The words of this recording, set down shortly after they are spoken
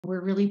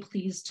We're really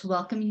pleased to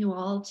welcome you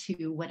all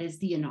to what is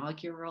the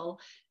inaugural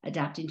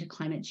Adapting to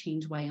Climate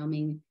Change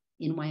Wyoming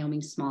in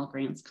Wyoming Small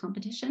Grants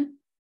Competition.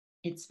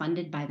 It's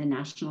funded by the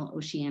National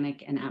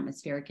Oceanic and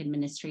Atmospheric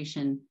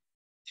Administration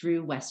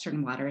through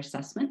Western Water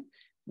Assessment,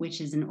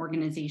 which is an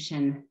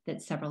organization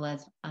that several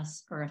of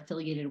us are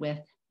affiliated with,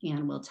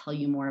 and we'll tell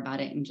you more about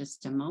it in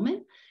just a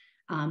moment.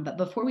 But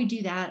before we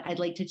do that, I'd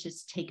like to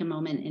just take a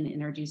moment and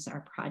introduce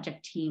our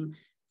project team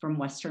from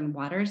Western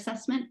Water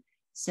Assessment.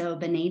 So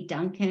Bené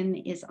Duncan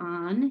is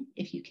on,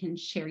 if you can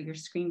share your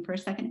screen for a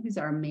second, who's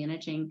our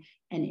managing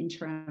and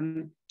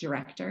interim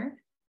director.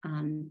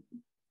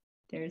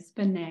 There's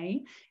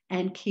Bené,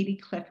 and Katie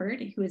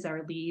Clifford, who is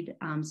our lead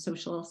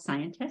social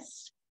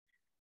scientist.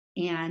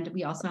 And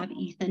we also have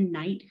Ethan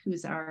Knight,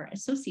 who's our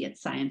associate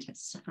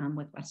scientist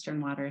with Western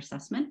Water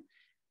Assessment.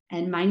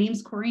 And my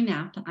name's Corey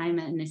Knapp. I'm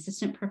an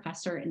assistant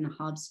professor in the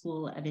Hobbs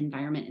School of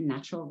Environment and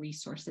Natural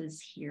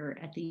Resources here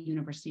at the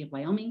University of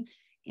Wyoming.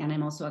 And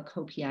I'm also a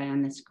co-PI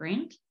on this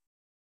grant.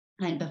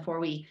 And before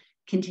we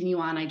continue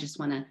on, I just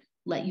want to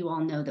let you all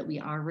know that we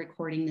are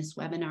recording this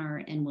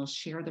webinar, and we'll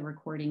share the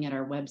recording at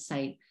our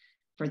website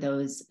for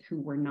those who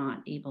were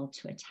not able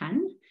to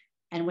attend.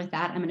 And with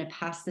that, I'm going to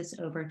pass this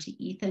over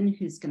to Ethan,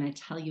 who's going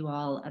to tell you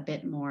all a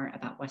bit more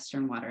about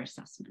Western Water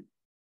Assessment.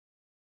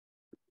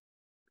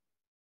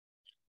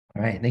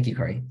 All right, thank you,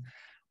 Corey.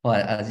 Well,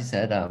 as you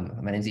said,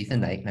 my name is Ethan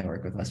Knight, and I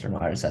work with Western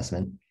Water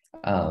Assessment.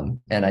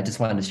 And I just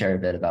wanted to share a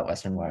bit about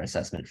Western Water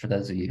Assessment for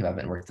those of you who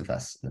haven't worked with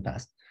us in the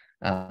past.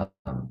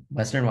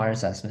 Western Water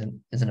Assessment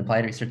is an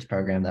applied research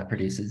program that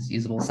produces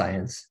usable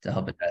science to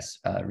help address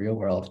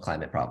real-world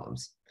climate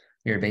problems.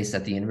 We are based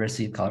at the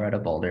University of Colorado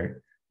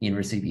Boulder, the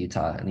University of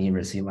Utah, and the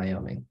University of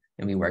Wyoming,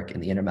 and we work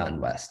in the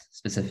Intermountain West,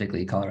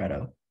 specifically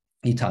Colorado,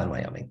 Utah, and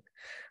Wyoming.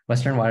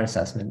 Western Water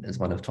Assessment is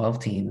one of 12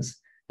 teams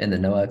in the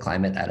NOAA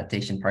Climate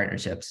Adaptation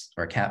Partnerships,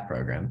 or CAP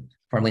program,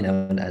 formerly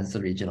known as the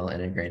Regional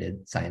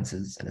Integrated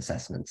Sciences and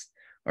Assessments,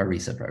 or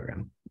RISA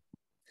program.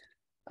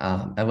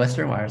 At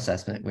Western Water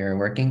Assessment, we are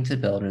working to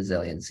build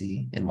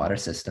resiliency in water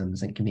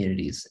systems and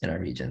communities in our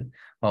region,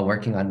 while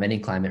working on many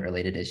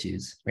climate-related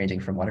issues, ranging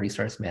from water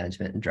resource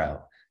management and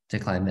drought to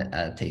climate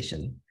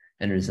adaptation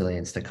and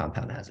resilience to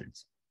compound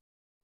hazards.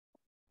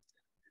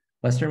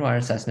 Western Water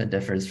Assessment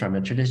differs from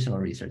a traditional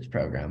research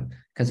program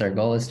because our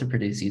goal is to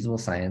produce usable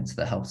science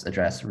that helps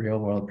address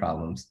real-world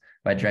problems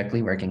by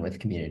directly working with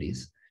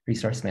communities,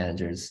 resource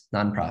managers,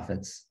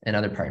 nonprofits, and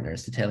other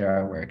partners to tailor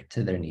our work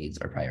to their needs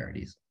or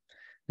priorities.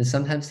 This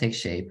sometimes takes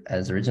shape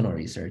as original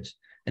research,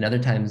 and other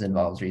times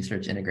involves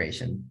research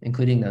integration,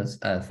 including those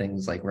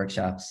things like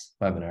workshops,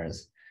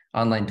 webinars,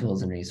 online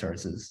tools and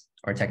resources,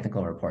 or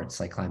technical reports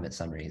like climate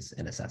summaries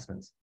and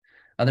assessments.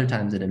 Other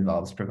times it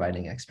involves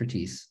providing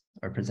expertise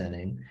or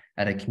presenting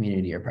at a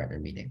community or partner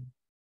meeting.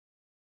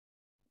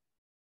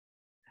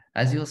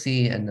 As you'll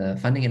see in the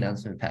funding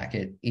announcement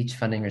packet, each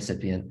funding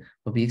recipient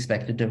will be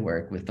expected to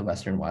work with the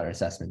Western Water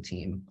Assessment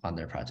team on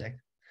their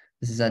project.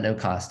 This is at no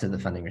cost to the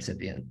funding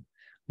recipient.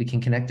 We can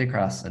connect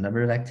across a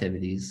number of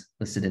activities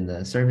listed in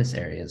the service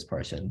areas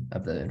portion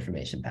of the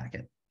information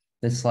packet.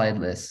 This slide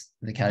lists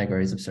the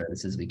categories of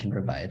services we can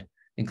provide,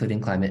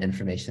 including climate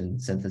information,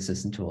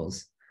 synthesis and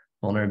tools,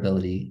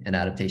 vulnerability and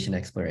adaptation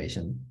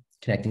exploration,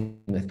 connecting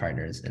with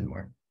partners, and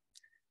more.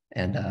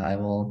 And I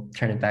will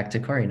turn it back to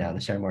Corey now to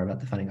share more about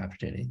the funding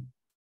opportunity.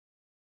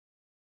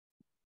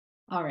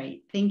 All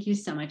right, thank you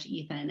so much,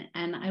 Ethan.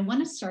 And I want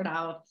to start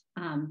out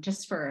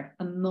just for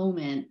a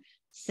moment,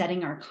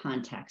 setting our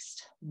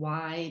context.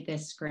 Why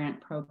this grant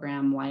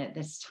program, why at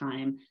this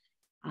time?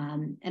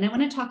 And I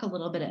want to talk a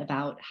little bit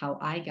about how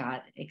I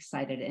got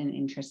excited and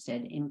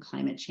interested in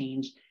climate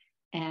change.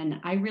 And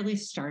I really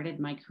started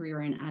my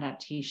career in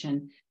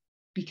adaptation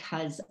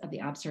because of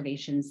the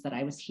observations that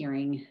I was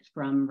hearing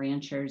from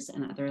ranchers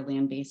and other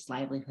land-based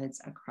livelihoods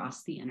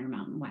across the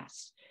Intermountain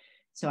West.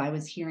 So I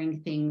was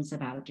hearing things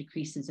about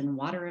decreases in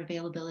water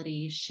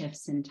availability,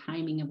 shifts in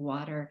timing of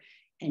water,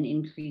 and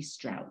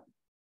increased drought.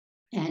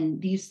 And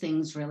these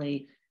things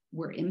really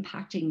were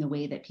impacting the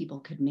way that people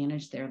could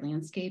manage their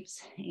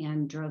landscapes,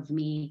 and drove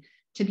me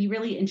to be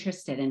really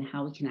interested in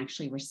how we can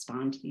actually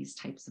respond to these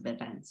types of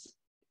events.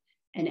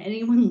 And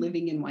anyone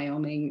living in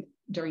Wyoming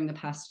during the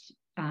past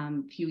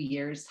few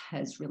years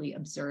has really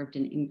observed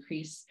an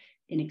increase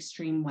in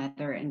extreme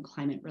weather and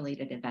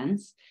climate-related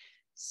events.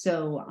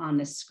 So on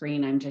the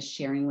screen, I'm just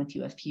sharing with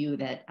you a few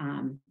that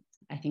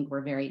I think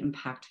were very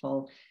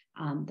impactful.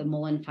 The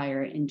Mullen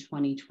Fire in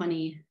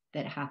 2020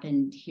 that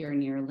happened here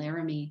near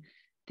Laramie,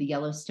 the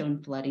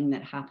Yellowstone flooding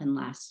that happened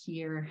last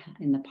year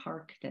in the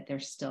park that they're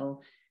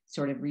still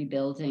sort of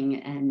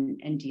rebuilding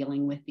and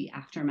dealing with the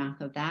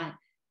aftermath of that.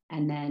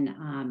 And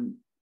then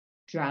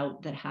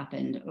drought that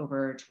happened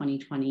over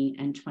 2020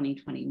 and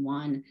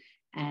 2021.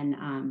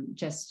 And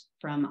just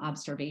from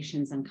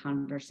observations and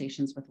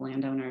conversations with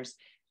landowners,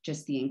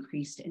 just the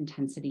increased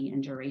intensity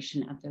and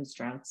duration of those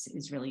droughts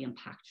is really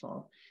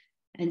impactful.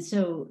 And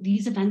so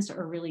these events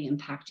are really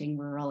impacting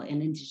rural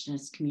and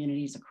Indigenous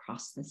communities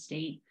across the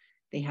state.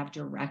 They have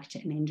direct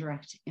and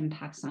indirect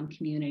impacts on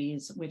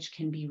communities, which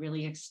can be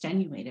really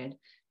extenuated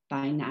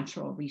by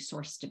natural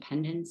resource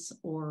dependence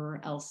or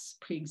else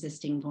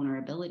pre-existing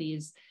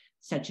vulnerabilities,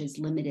 such as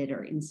limited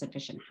or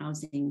insufficient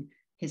housing,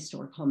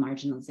 historical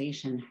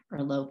marginalization,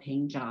 or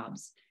low-paying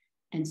jobs.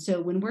 And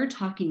so when we're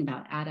talking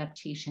about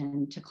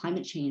adaptation to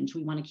climate change,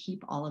 we want to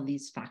keep all of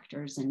these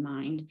factors in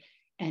mind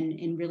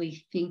and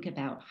really think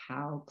about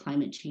how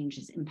climate change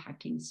is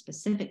impacting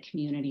specific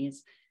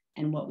communities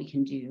and what we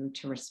can do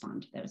to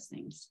respond to those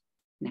things.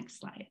 Next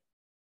slide.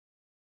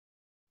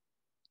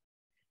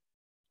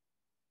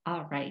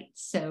 All right,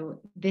 so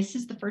this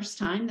is the first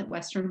time that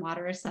Western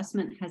Water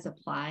Assessment has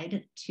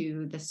applied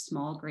to the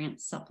small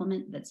grant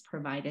supplement that's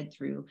provided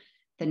through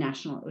the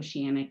National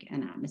Oceanic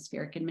and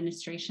Atmospheric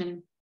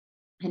Administration.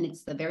 And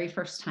it's the very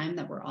first time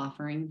that we're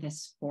offering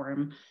this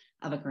form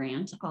of a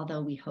grant,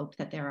 although we hope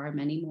that there are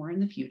many more in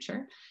the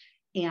future.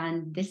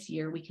 And this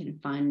year we can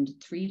fund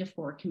 3 to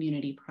 4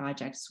 community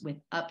projects with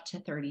up to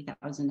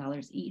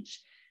 $30,000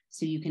 each.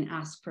 So you can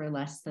ask for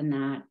less than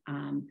that,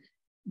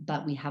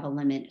 but we have a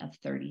limit of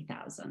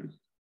 30,000.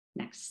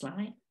 Next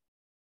slide.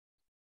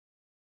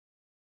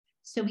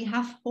 So we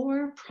have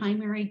 4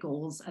 primary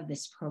goals of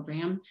this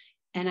program.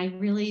 And I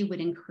really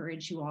would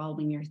encourage you all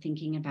when you're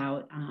thinking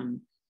about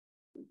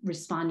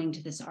responding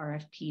to this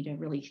RFP to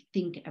really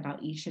think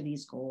about each of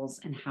these goals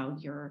and how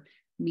you're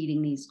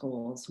meeting these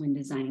goals when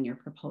designing your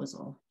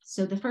proposal.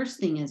 So the first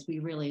thing is we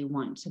really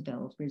want to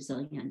build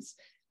resilience,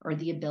 or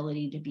the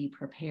ability to be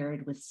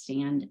prepared,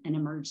 withstand, and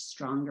emerge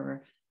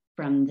stronger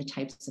from the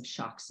types of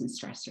shocks and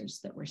stressors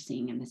that we're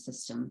seeing in the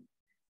system.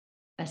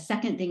 A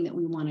second thing that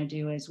we want to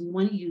do is we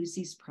want to use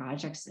these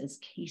projects as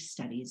case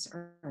studies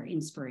or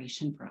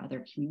inspiration for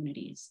other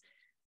communities.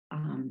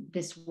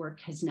 This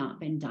work has not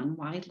been done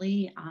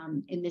widely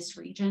in this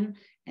region,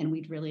 and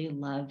we'd really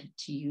love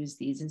to use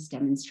these as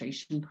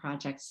demonstration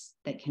projects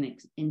that can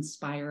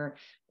inspire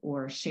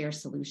or share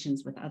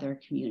solutions with other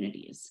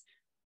communities.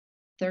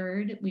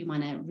 Third, we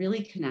want to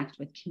really connect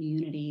with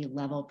community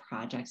level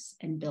projects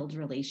and build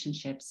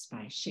relationships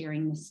by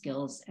sharing the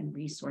skills and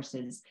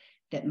resources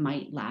that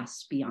might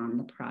last beyond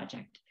the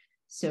project.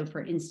 So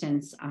for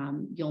instance,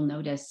 you'll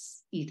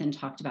notice Ethan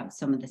talked about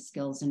some of the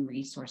skills and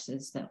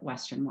resources that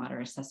Western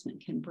Water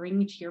Assessment can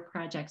bring to your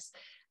projects,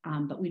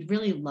 but we'd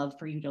really love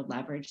for you to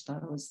leverage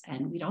those.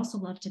 And we'd also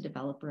love to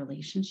develop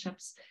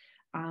relationships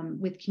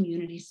with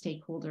community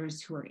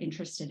stakeholders who are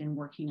interested in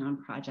working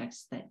on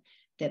projects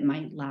that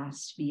might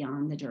last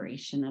beyond the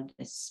duration of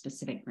this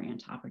specific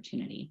grant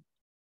opportunity.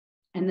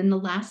 And then the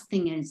last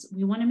thing is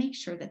we want to make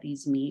sure that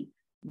these meet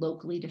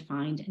locally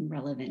defined and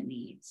relevant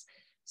needs.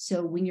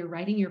 So when you're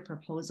writing your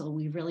proposal,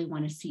 we really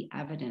want to see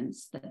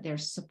evidence that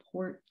there's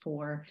support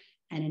for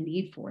and a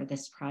need for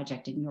this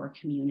project in your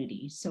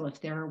community. So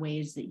if there are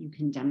ways that you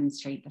can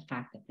demonstrate the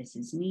fact that this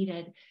is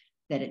needed,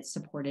 that it's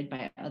supported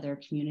by other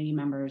community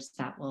members,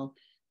 that will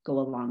go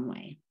a long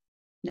way.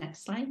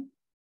 Next slide.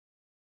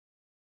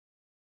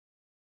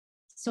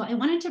 So I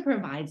wanted to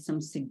provide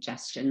some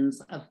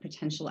suggestions of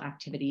potential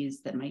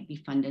activities that might be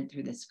funded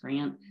through this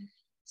grant.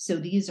 So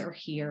these are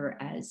here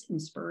as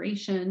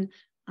inspiration,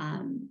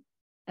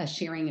 a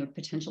sharing of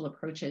potential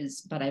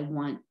approaches, but I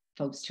want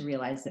folks to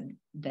realize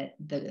that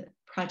the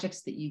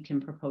projects that you can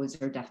propose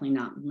are definitely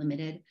not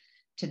limited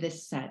to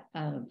this set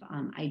of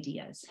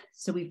ideas.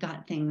 So we've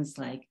got things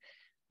like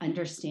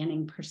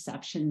understanding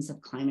perceptions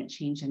of climate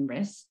change and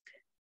risk,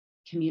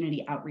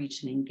 community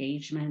outreach and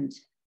engagement,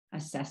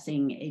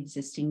 assessing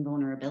existing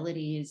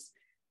vulnerabilities,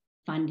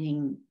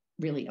 funding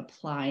really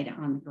applied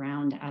on the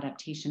ground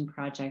adaptation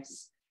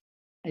projects,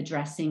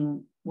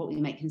 addressing what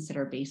we might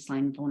consider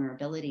baseline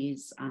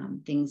vulnerabilities,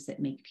 things that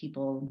make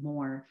people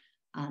more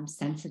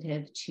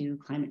sensitive to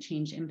climate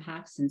change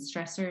impacts and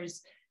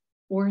stressors,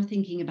 or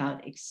thinking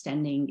about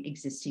extending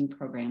existing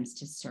programs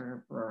to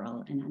serve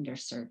rural and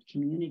underserved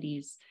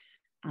communities.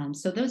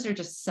 So those are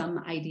just some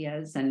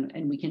ideas,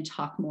 and we can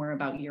talk more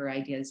about your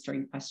ideas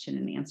during question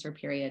and answer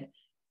period.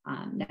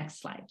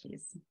 Next slide,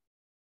 please.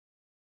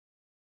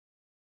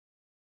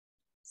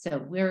 So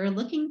we're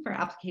looking for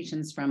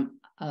applications from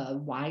a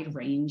wide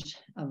range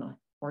of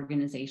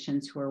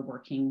organizations who are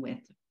working with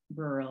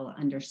rural,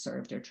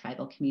 underserved, or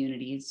tribal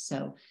communities.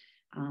 So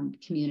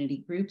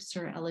community groups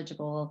are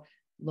eligible,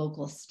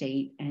 local,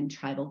 state, and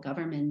tribal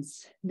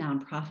governments,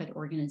 nonprofit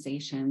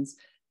organizations,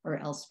 or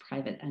else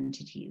private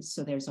entities.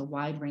 So there's a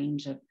wide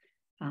range of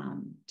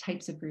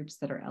types of groups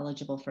that are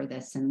eligible for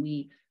this. And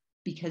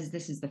because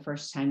this is the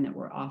first time that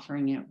we're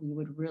offering it, we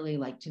would really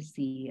like to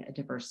see a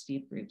diversity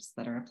of groups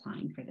that are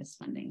applying for this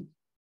funding.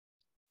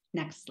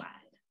 Next slide.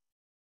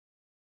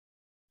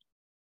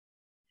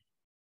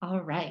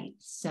 All right,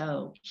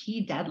 so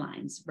key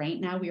deadlines.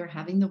 Right now we are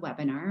having the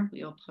webinar.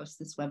 We will post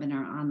this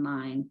webinar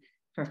online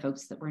for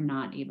folks that were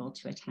not able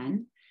to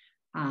attend.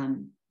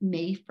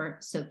 May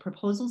 1st, so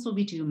proposals will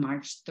be due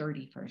March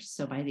 31st.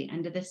 So by the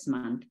end of this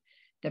month,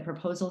 the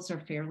proposals are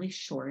fairly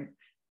short.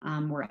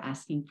 We're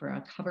asking for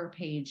a cover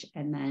page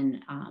and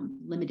then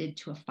limited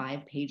to a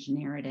 5-page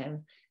narrative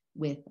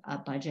with a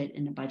budget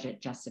and a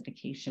budget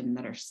justification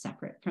that are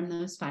separate from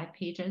those 5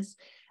 pages.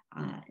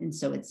 And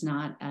so it's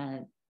not a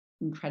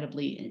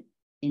incredibly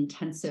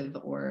intensive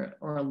or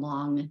a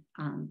long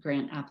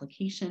grant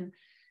application.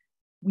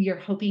 We are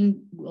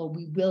hoping,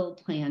 we will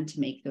plan to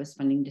make those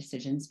funding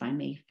decisions by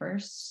May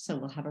 1st. So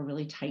we'll have a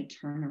really tight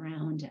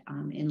turnaround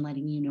in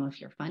letting you know if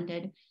you're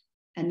funded.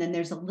 And then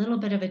there's a little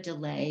bit of a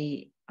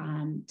delay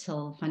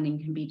till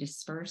funding can be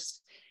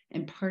dispersed.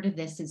 And part of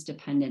this is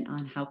dependent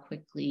on how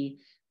quickly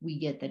we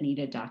get the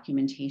needed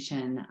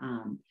documentation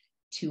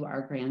to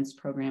our grants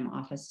program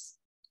office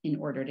in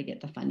order to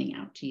get the funding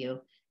out to you.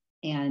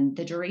 And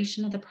the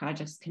duration of the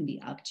projects can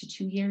be up to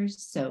 2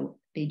 years. So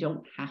they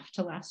don't have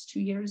to last 2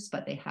 years,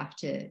 but they have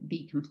to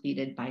be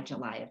completed by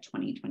July of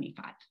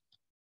 2025.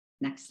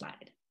 Next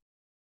slide.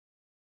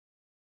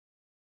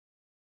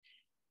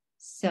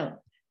 So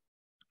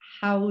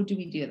how do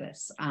we do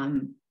this?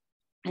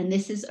 And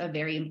this is a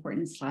very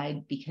important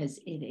slide because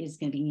it is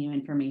giving you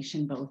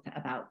information both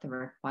about the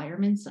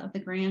requirements of the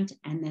grant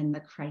and then the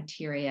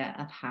criteria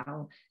of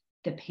how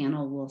the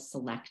panel will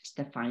select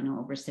the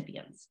final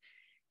recipients.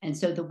 And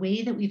so the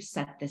way that we've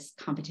set this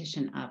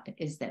competition up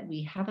is that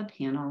we have a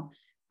panel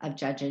of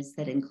judges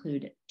that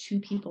include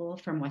 2 people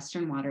from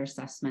Western Water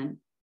Assessment,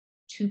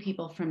 2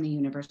 people from the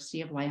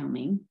University of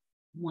Wyoming,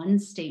 1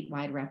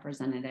 statewide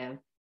representative,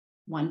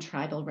 1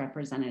 tribal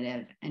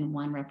representative, and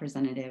 1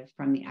 representative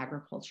from the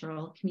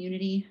agricultural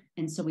community.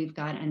 And so we've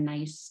got a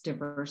nice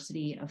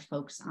diversity of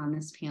folks on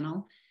this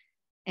panel.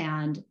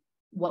 And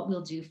what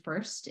we'll do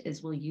first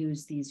is we'll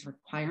use these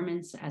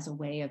requirements as a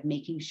way of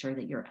making sure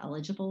that you're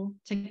eligible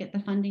to get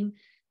the funding.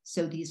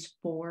 So these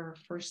 4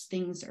 first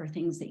things are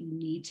things that you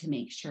need to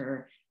make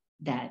sure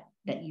that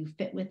you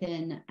fit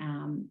within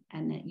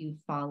and that you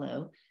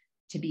follow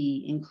to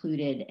be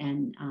included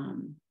and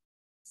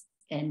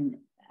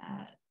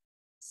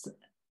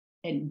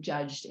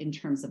judged in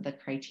terms of the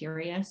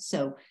criteria.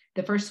 So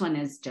the first one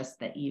is just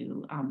that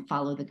you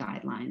follow the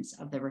guidelines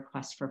of the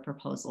request for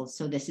proposals.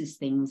 So this is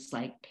things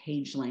like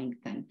page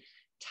length and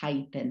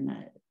type and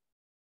the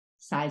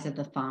size of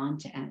the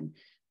font and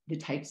the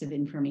types of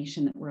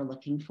information that we're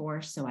looking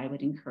for. So I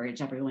would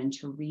encourage everyone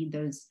to read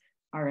those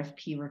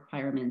RFP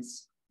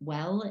requirements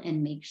well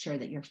and make sure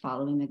that you're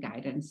following the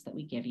guidance that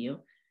we give you.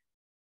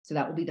 So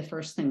that will be the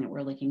first thing that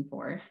we're looking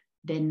for.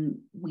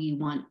 Then we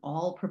want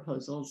all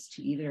proposals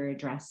to either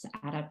address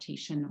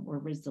adaptation or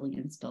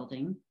resilience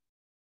building.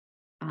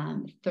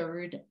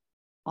 Third,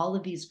 all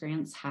of these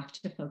grants have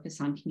to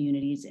focus on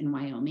communities in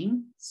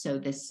Wyoming. So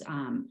this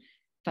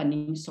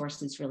funding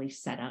source is really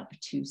set up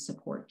to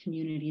support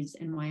communities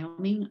in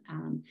Wyoming.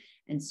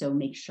 And so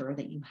make sure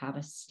that you have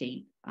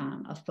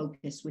a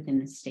focus within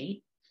the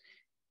state.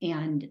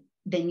 And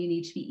then you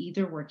need to be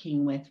either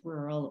working with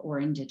rural or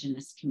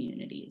Indigenous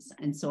communities.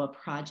 And so a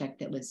project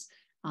that was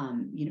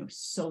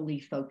solely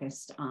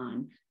focused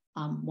on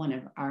one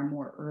of our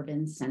more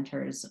urban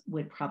centers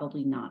would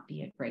probably not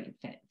be a great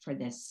fit for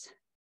this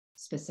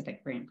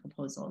specific grant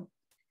proposal.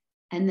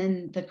 And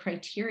then the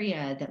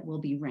criteria that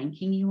we'll be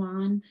ranking you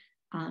on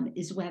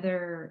is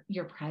whether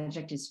your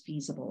project is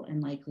feasible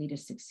and likely to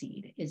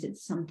succeed. Is it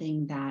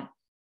something that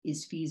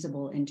is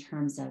feasible in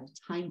terms of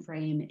time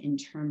frame, in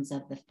terms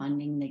of the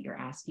funding that you're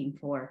asking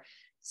for?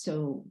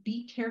 So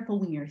be careful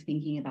when you're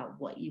thinking about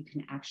what you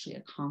can actually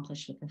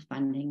accomplish with the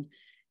funding.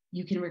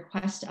 You can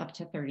request up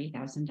to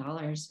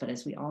 $30,000, but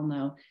as we all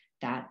know,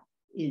 that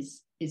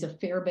is a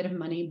fair bit of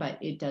money, but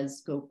it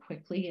does go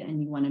quickly,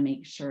 and you want to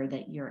make sure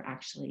that you're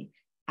actually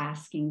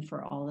asking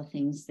for all the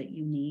things that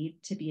you need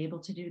to be able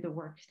to do the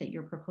work that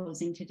you're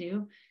proposing to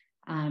do.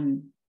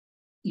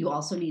 You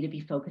also need to be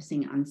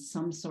focusing on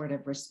some sort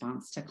of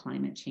response to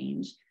climate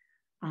change.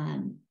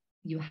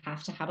 You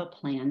have to have a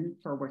plan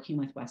for working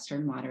with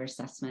Western Water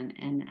Assessment.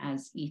 And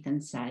as Ethan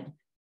said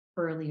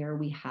earlier,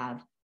 we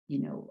have,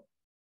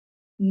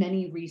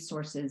 many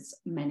resources,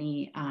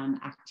 many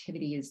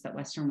activities that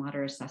Western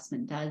Water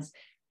Assessment does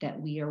that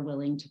we are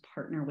willing to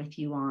partner with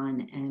you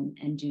on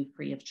and do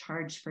free of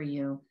charge for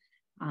you.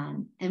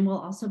 And we'll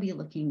also be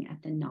looking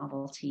at the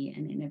novelty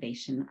and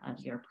innovation of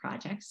your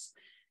projects.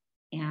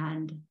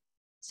 And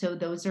so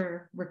those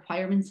are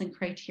requirements and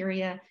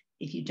criteria.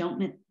 If you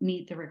don't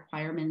meet the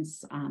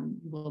requirements,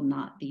 you will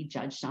not be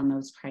judged on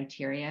those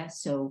criteria.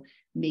 So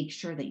make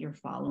sure that you're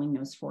following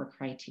those 4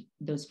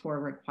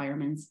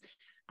 requirements.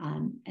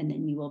 And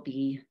then you will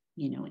be,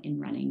 in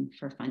running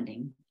for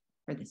funding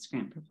for this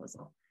grant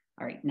proposal.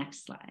 All right,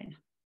 next slide.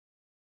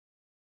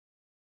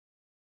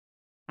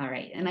 All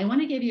right, and I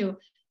want to give you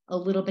a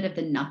little bit of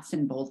the nuts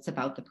and bolts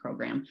about the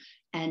program.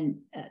 And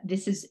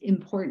this is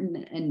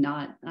important and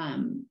not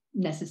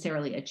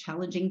necessarily a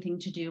challenging thing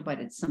to do, but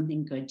it's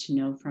something good to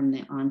know from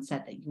the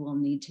onset that you will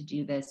need to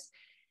do this.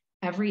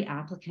 Every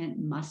applicant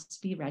must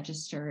be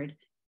registered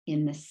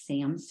in the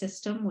SAM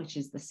system, which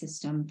is the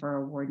System for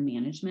Award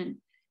Management,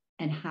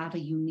 and have a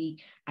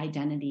unique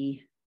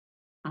identity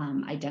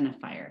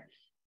identifier.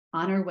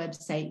 On our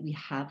website, we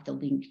have the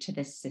link to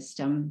this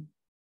system.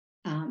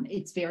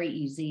 It's very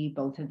easy.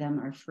 Both of them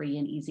are free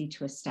and easy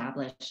to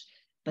establish,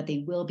 but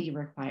they will be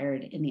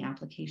required in the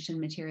application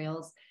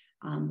materials.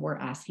 We're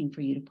asking for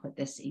you to put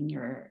this in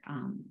your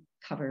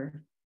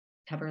cover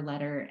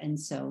letter. And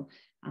so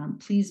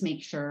please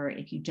make sure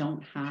if you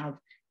don't have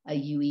a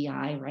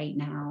UEI right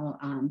now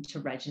to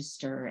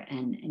register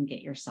and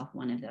get yourself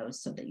one of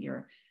those so that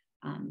you're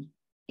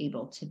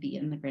able to be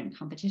in the grant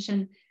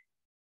competition.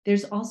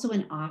 There's also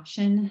an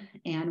option,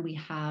 and we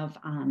have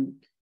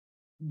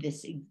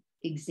this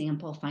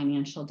example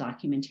financial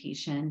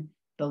documentation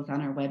both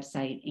on our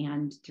website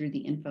and through the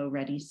Info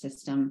Ready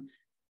system.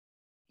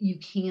 You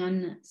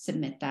can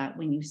submit that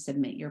when you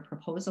submit your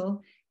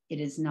proposal. It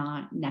is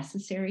not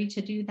necessary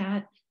to do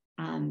that,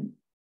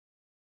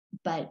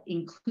 but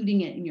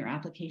including it in your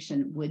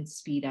application would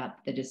speed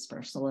up the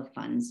dispersal of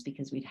funds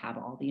because we'd have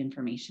all the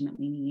information that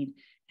we need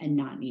and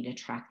not need to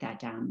track that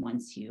down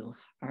once you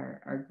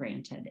are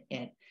granted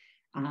it.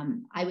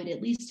 I would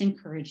at least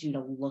encourage you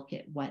to look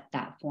at what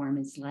that form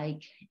is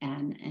like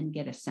and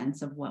get a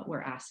sense of what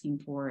we're asking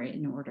for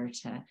in order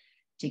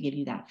to give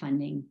you that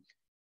funding.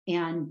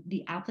 And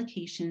the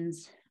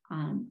applications,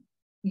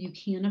 you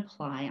can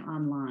apply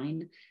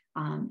online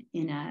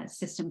in a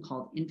system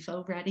called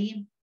Info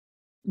Ready.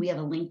 We have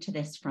a link to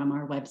this from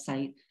our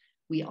website.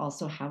 We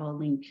also have a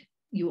link.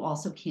 You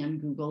also can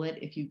Google it.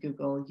 If you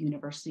Google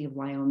University of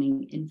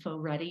Wyoming Info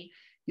Ready,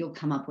 you'll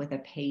come up with a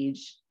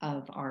page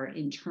of our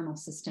internal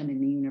system in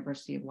the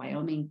University of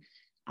Wyoming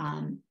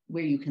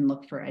where you can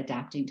look for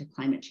adapting to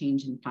climate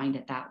change and find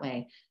it that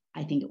way.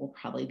 I think it will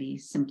probably be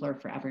simpler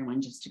for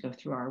everyone just to go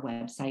through our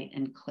website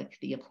and click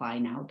the Apply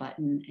Now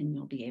button, and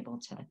you'll be able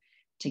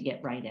to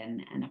get right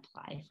in and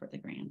apply for the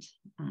grant.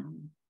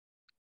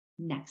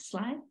 Next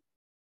slide.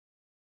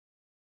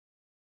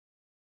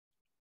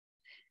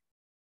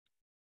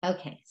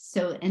 Okay,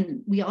 so,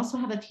 and we also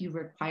have a few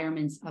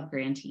requirements of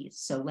grantees.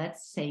 So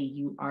let's say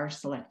you are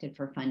selected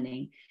for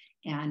funding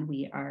and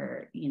we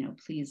are,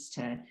 pleased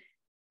to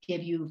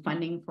give you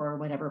funding for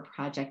whatever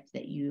project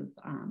that you've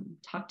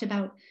talked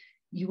about.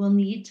 You will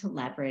need to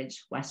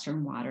leverage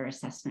Western Water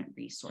Assessment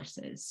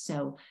resources.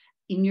 So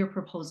in your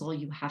proposal,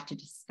 you have to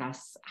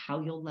discuss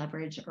how you'll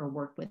leverage or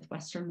work with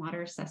Western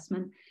Water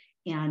Assessment.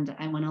 And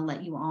I want to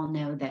let you all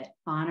know that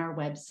on our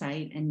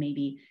website, and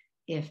maybe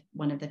if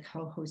one of the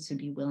co-hosts would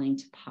be willing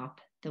to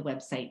pop the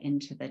website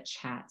into the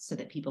chat so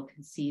that people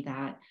can see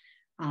that,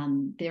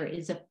 there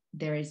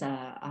is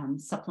a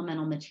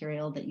supplemental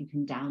material that you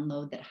can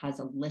download that has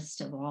a list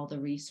of all the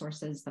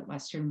resources that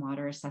Western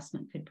Water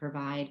Assessment could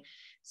provide.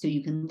 So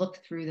you can look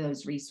through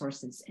those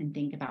resources and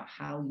think about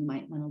how you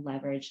might want to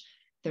leverage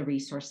the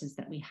resources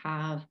that we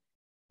have.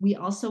 We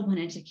also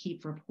wanted to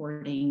keep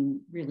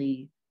reporting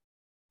really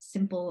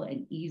simple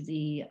and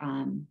easy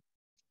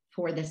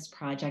for this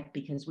project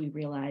because we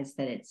realized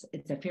that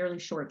it's a fairly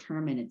short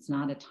term and it's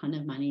not a ton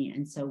of money.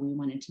 And so we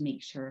wanted to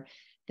make sure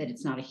that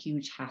it's not a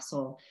huge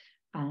hassle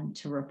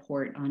to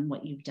report on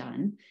what you've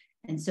done.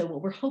 And so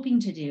what we're hoping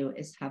to do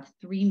is have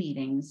 3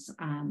 meetings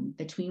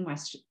between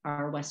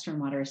our Western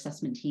Water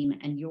Assessment team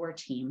and your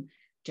team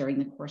during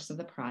the course of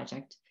the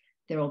project.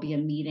 There will be a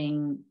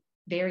meeting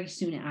very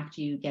soon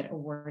after you get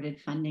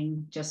awarded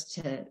funding just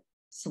to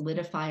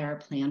solidify our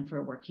plan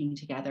for working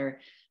together,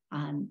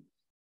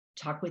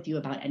 talk with you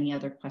about any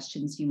other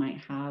questions you might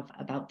have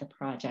about the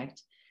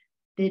project.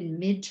 Then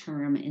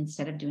midterm,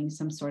 instead of doing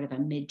some sort of a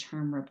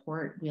midterm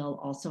report, we'll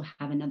also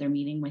have another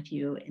meeting with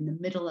you in the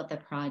middle of the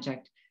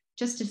project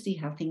just to see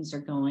how things are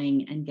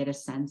going and get a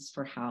sense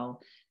for how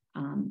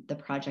the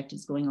project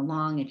is going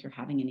along, if you're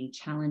having any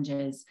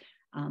challenges,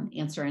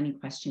 answer any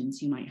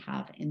questions you might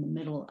have in the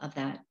middle of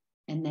that.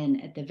 And then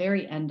at the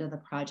very end of the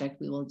project,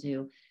 we will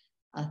do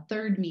a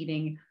 3rd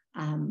meeting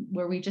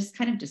where we just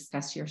kind of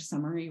discuss your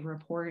summary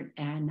report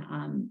and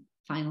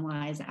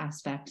finalize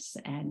aspects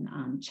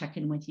and check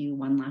in with you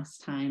one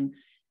last time.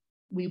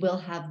 We will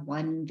have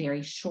one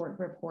very short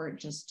report,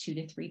 just 2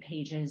 to 3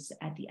 pages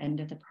at the end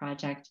of the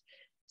project.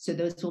 So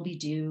those will be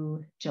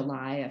due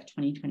July of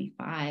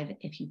 2025.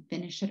 If you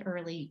finish it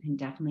early, you can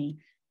definitely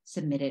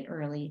submit it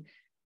early.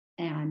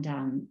 And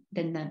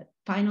then the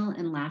final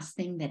and last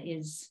thing that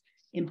is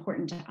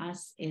important to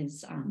us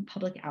is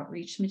public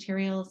outreach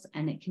materials.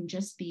 And it can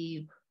just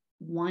be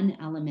one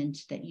element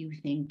that you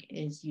think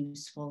is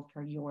useful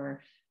for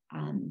your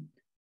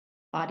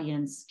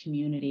audience,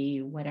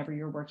 community, whatever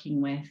you're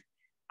working with,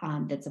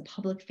 that's a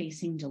public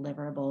facing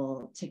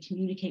deliverable to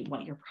communicate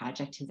what your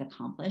project has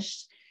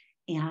accomplished.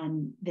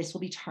 And this will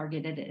be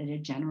targeted at a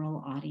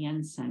general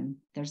audience. And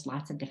there's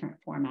lots of different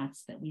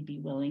formats that we'd be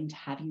willing to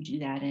have you do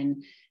that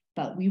in.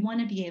 But we want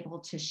to be able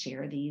to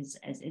share these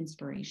as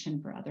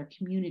inspiration for other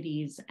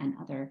communities and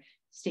other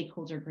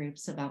stakeholder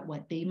groups about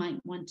what they might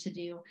want to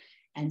do.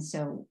 And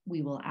so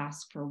we will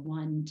ask for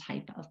one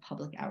type of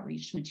public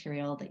outreach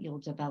material that you'll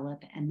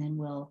develop, and then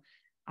we'll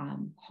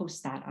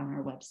host that on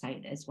our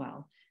website as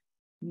well.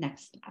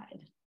 Next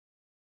slide.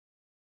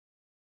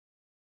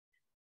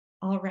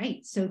 All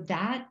right, so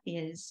that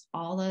is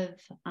all of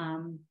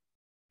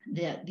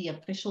the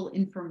official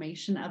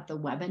information of the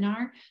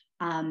webinar.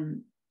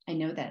 I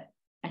know that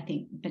I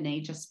think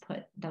Vinay just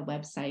put the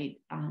website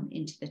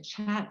into the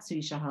chat, so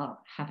you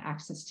shall have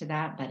access to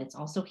that, but it's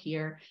also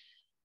here.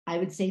 I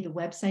would say the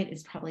website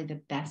is probably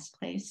the best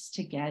place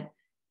to get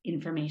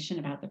information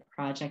about the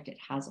project. It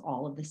has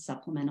all of the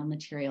supplemental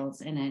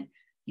materials in it.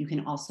 You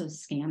can also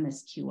scan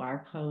this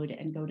QR code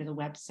and go to the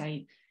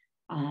website.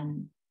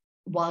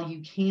 While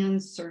you can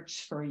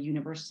search for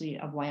University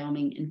of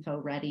Wyoming Info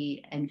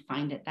Ready and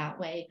find it that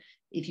way,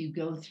 if you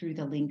go through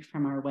the link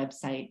from our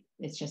website,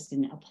 it's just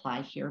an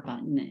apply here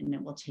button and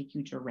it will take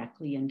you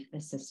directly into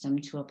the system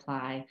to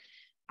apply.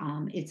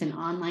 It's an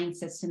online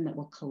system that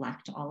will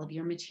collect all of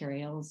your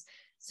materials.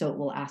 So it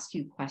will ask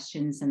you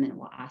questions and then it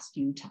will ask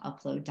you to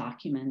upload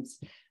documents,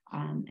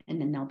 and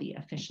then they'll be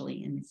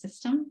officially in the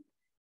system.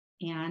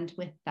 And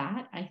with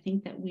that, I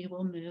think that we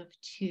will move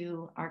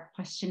to our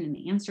question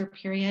and answer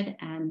period.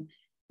 And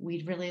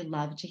we'd really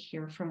love to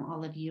hear from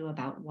all of you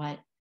about what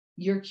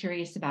you're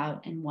curious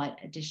about and what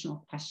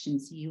additional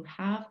questions you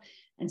have.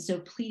 And so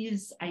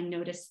please, I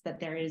noticed that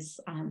there is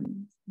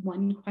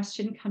one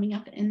question coming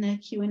up in the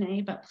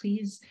Q&A, but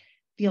please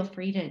feel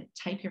free to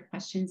type your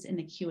questions in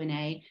the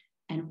Q&A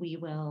and we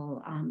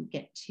will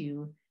get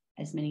to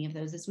as many of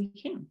those as we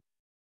can.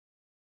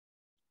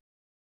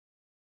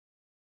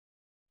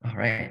 All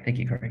right, thank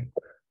you, Corey.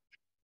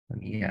 Let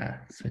me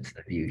switch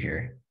the view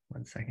here.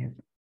 1 second.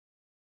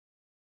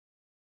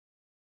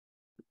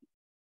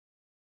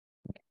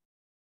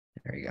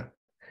 There we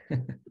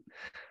go.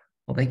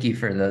 Well, thank you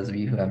for those of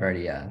you who have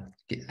already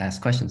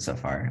asked questions so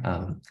far.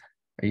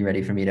 Are you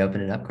ready for me to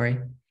open it up, Corey?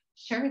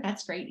 Sure,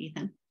 that's great,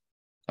 Ethan.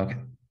 Okay.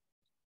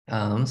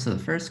 So the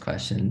first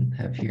question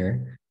I have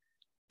here,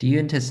 do you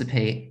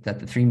anticipate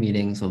that the 3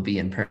 meetings will be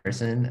in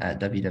person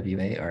at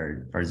WWA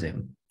or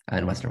Zoom?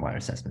 And Western Water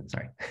Assessment,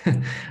 sorry.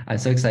 I'm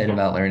so excited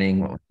about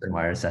learning what Western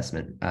Water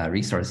Assessment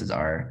resources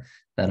are,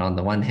 that on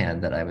the one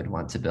hand that I would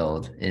want to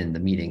build in the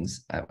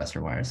meetings at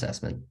Western Water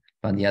Assessment,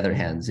 but on the other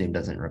hand, Zoom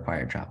doesn't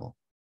require travel.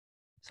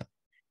 So.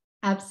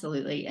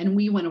 Absolutely, and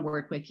we want to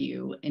work with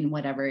you in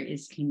whatever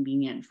is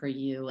convenient for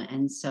you.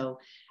 And so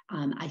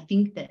I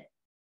think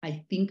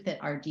that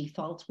our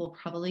default will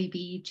probably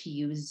be to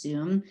use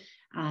Zoom,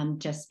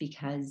 just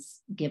because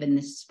given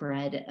the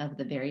spread of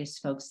the various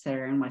folks that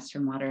are in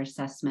Western Water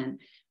Assessment,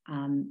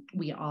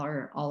 we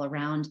are all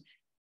around.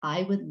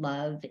 I would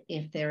love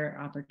if there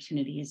are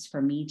opportunities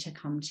for me to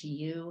come to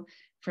you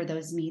for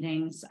those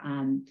meetings,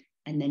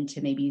 and then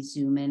to maybe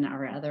Zoom in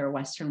our other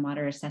Western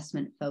Water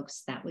Assessment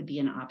folks. That would be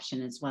an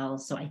option as well.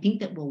 So I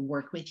think that we'll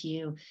work with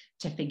you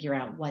to figure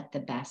out what the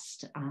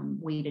best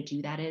way to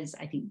do that is.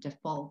 I think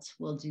default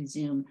we'll do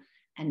Zoom.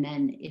 And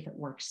then if it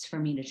works for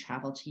me to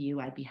travel to you,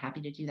 I'd be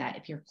happy to do that.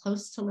 If you're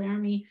close to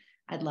Laramie,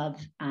 I'd love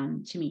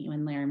to meet you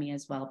in Laramie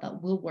as well,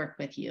 but we'll work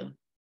with you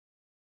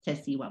to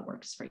see what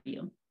works for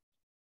you.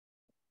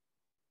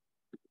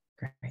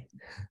 Great.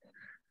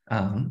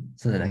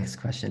 So the next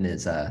question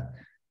is,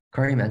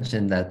 Corey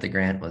mentioned that the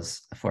grant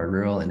was for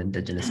rural and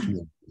Indigenous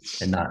communities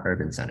and not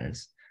urban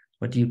centers.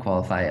 What do you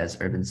qualify as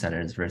urban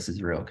centers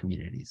versus rural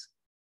communities?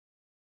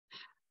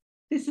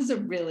 This is a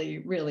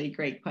really, really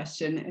great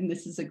question. And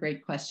this is a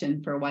great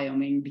question for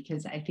Wyoming,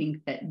 because I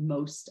think that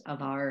most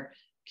of our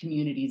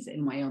communities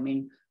in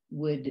Wyoming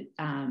would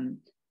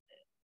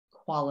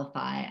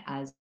qualify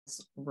as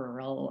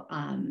rural,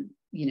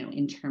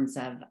 in terms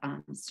of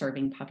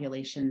serving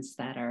populations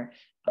that are,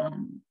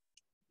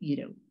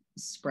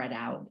 spread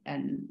out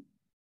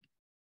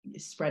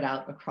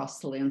across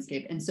the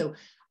landscape. And so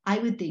I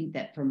would think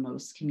that for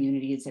most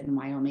communities in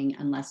Wyoming,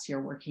 unless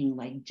you're working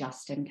like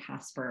just in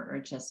Casper or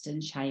just in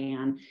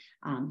Cheyenne,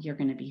 you're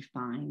going to be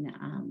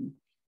fine.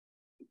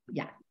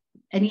 Yeah.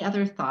 Any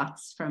other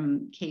thoughts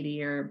from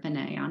Katie or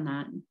Benet on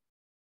that?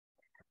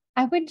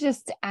 I would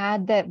just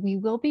add that we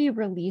will be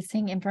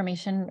releasing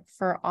information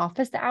for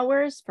office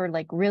hours for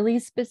like really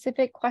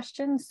specific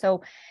questions.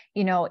 So,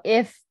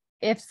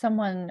 if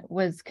someone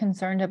was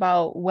concerned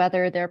about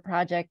whether their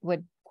project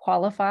would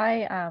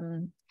qualify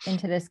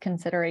into this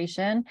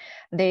consideration,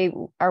 they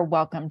are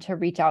welcome to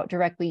reach out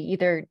directly,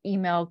 either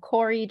email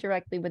Corey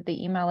directly with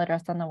the email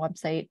address on the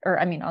website, or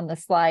on the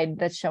slide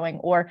that's showing,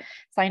 or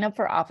sign up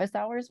for office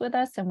hours with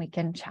us and we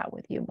can chat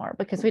with you more,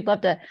 because we'd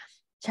love to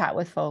chat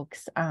with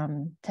folks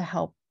to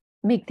help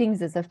make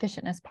things as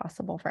efficient as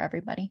possible for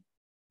everybody.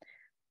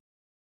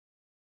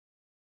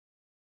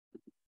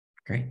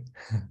 Great.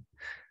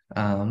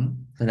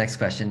 The next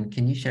question,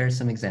 can you share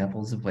some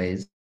examples of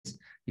ways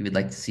you would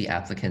like to see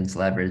applicants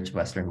leverage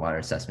Western Water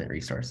Assessment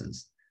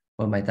resources?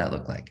 What might that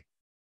look like?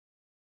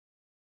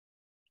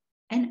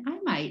 And I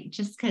might,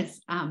 just because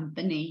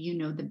Benet,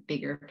 the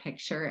bigger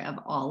picture of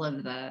all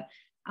of the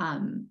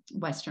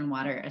Western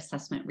Water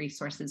Assessment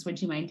resources. Would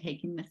you mind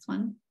taking this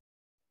one?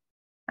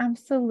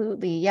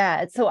 Absolutely.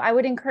 Yeah. So I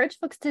would encourage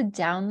folks to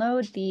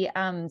download the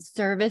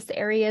service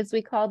areas,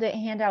 we called it,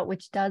 handout,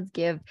 which does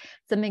give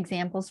some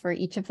examples for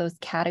each of those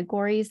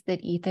categories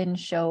that Ethan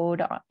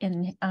showed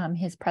in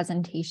his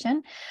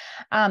presentation.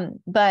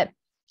 But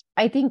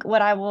I think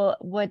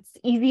what's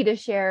easy to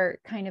share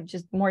kind of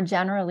just more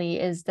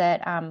generally is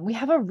that we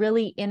have a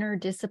really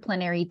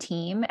interdisciplinary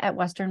team at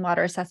Western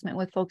Water Assessment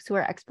with folks who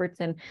are experts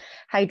in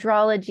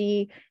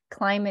hydrology,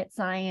 climate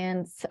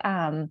science,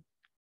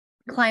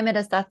 climate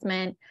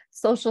assessment,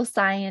 social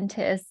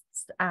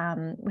scientists.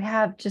 We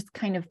have just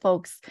kind of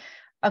folks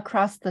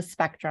across the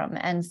spectrum.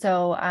 And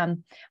so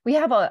we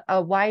have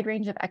a wide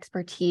range of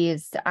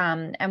expertise,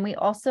 and we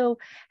also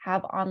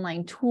have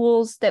online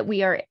tools that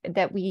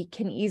we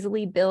can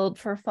easily build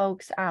for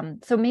folks.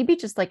 So maybe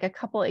just like a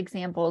couple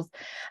examples,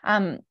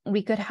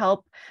 we could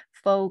help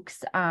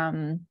folks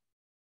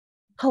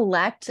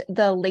collect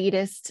the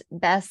latest,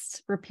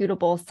 best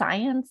reputable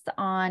science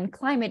on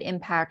climate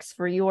impacts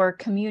for your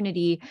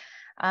community,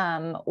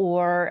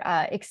 or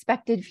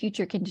expected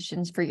future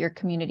conditions for your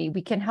community.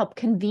 We can help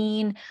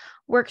convene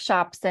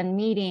workshops and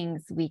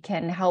meetings. We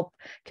can help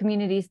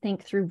communities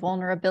think through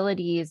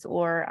vulnerabilities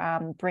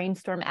or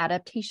brainstorm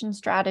adaptation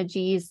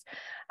strategies.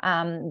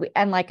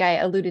 And like I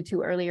alluded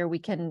to earlier, we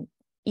can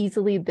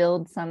easily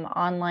build some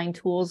online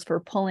tools for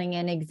pulling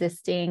in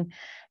existing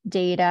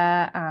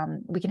data.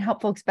 We can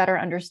help folks better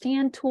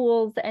understand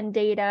tools and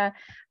data,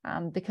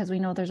 because we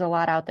know there's a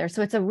lot out there.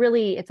 So it's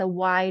a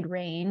wide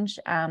range.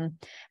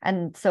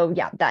 And so,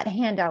 yeah, that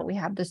handout, we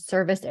have the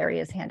service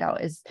areas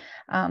handout is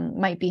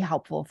might be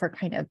helpful for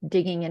kind of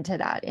digging into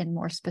that in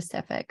more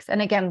specifics.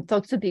 And again,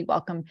 folks would be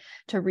welcome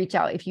to reach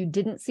out if you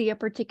didn't see a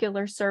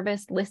particular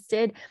service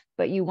listed,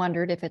 but you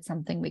wondered if it's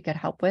something we could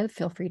help with.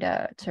 Feel free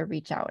to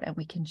reach out and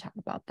we can chat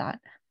about that.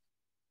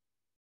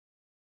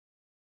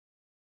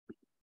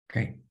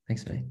 Great,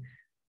 thanks, Vinny.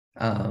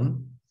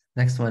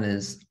 Next one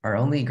is, are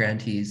only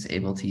grantees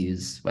able to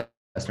use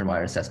Western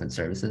Water Assessment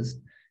services?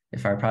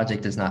 If our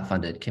project is not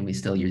funded, can we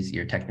still use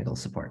your technical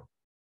support?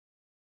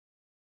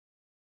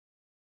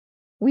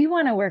 We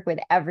want to work with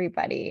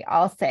everybody,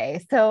 I'll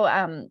say. So,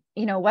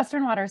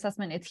 Western Water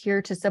Assessment is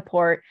here to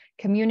support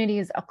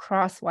communities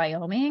across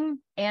Wyoming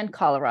and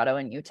Colorado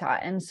and Utah.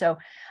 And so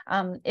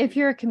if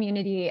you're a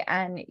community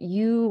and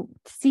you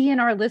see in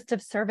our list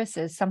of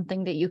services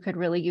something that you could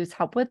really use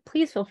help with,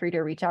 please feel free to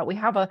reach out. We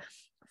have a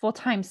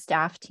full-time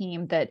staff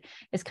team that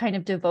is kind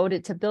of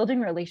devoted to building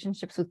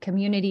relationships with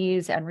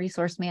communities and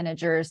resource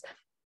managers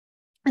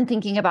and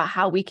thinking about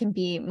how we can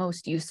be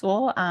most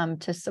useful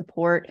to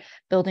support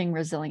building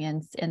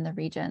resilience in the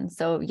region.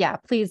 So yeah,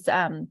 please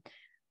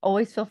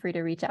always feel free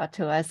to reach out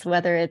to us,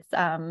 whether it's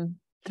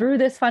through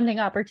this funding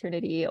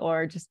opportunity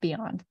or just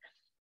beyond.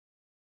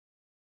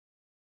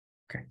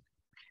 Great.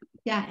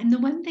 Yeah, and the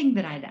one thing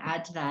that I'd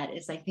add to that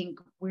is I think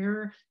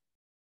we're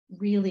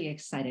really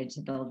excited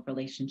to build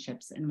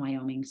relationships in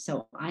Wyoming.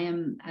 So I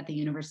am at the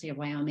University of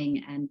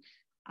Wyoming, and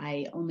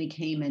I only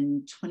came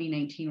in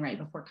 2019, right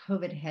before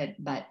COVID hit,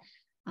 but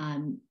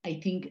I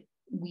think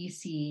we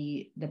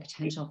see the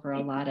potential for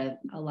a lot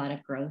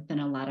of growth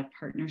and a lot of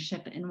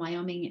partnership in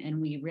Wyoming.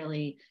 And we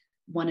really,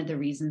 one of the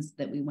reasons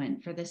that we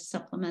went for this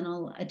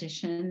supplemental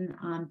addition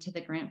to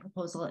the grant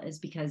proposal is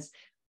because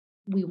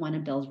we want to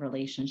build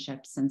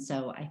relationships. And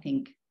so I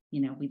think,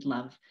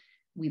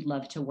 we'd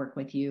love to work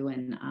with you.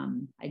 And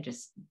I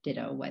just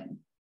ditto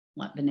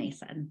what Vinay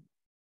said.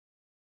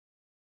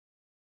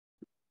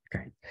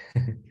 Great.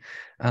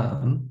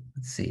 Let's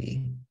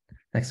see.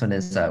 Next one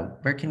is,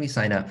 where can we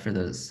sign up for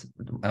those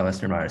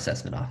Western Water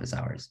Assessment office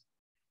hours?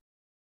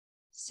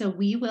 So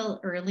we will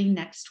early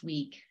next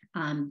week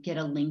get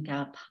a link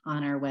up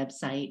on our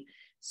website.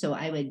 So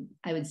I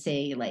would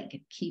say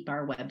keep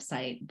our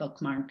website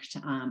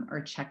bookmarked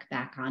or check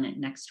back on it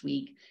next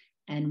week,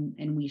 and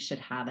we should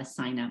have a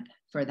sign up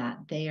for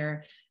that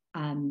there.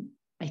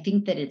 I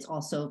think that it's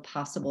also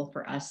possible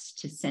for us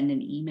to send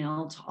an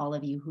email to all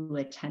of you who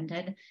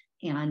attended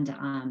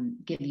and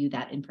give you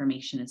that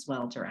information as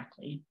well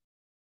directly.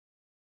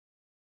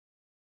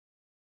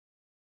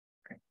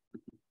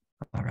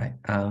 All right.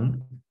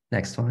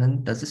 Next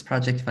one, does this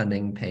project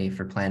funding pay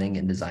for planning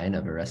and design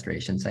of a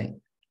restoration site?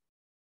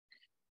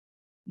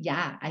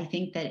 Yeah, I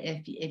think that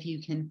if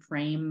you can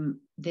frame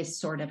this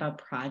sort of a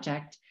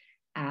project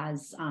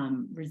as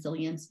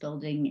resilience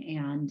building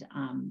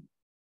and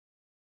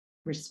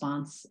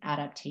response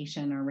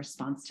adaptation or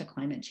response to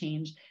climate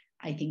change,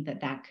 I think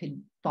that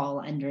could fall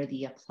under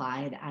the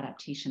applied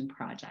adaptation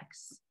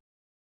projects.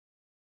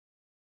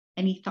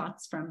 Any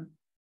thoughts from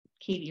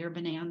Katie or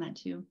Vinay on that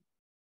too?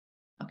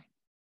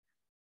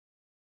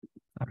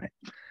 All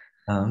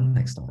right.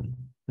 Next one.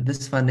 Would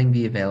this funding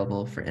be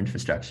available for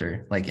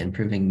infrastructure, like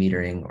improving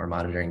metering or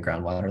monitoring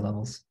groundwater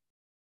levels?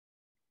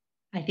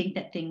 I think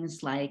that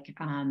things like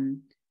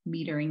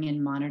metering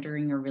and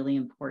monitoring are really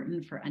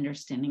important for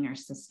understanding our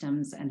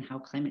systems and how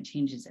climate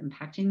change is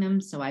impacting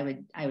them. So I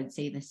would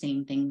say the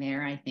same thing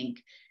there. I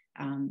think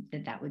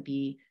that would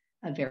be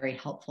a very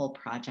helpful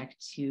project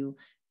to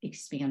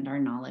expand our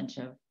knowledge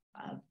of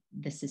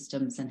the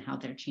systems and how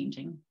they're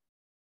changing.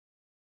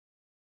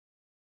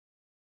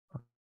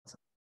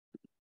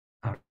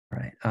 All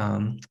right.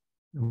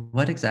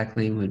 What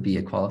exactly would be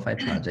a qualified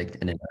project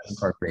in an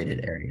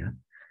unincorporated area,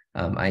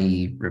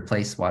 i.e.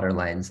 replace water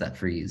lines that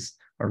freeze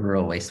or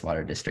rural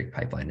wastewater district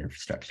pipeline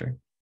infrastructure?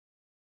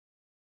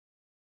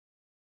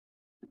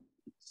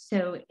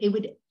 So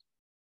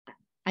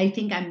I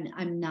think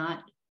I'm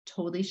not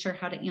totally sure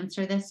how to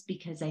answer this,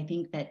 because I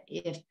think that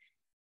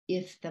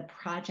if the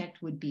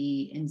project would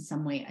be in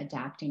some way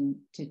adapting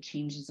to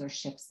changes or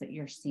shifts that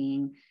you're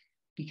seeing,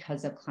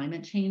 because of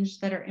climate change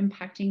that are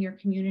impacting your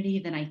community,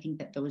 then I think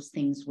that those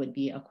things would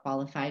be a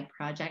qualified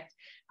project.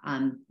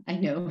 I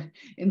know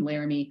in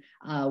Laramie,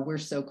 we're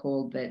so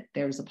cold that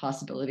there's a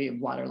possibility of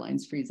water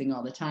lines freezing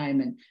all the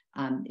time,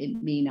 and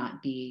it may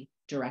not be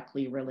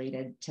directly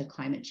related to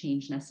climate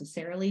change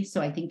necessarily. So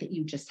I think that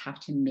you just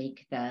have to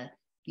make the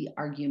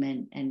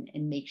argument and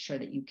make sure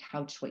that you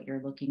couch what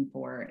you're looking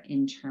for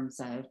in terms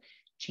of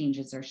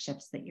changes or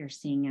shifts that you're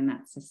seeing in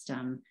that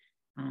system.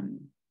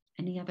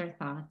 Any other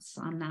thoughts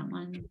on that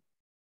one?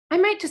 I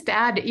might just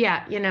add,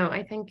 yeah,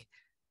 I think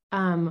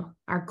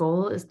our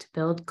goal is to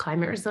build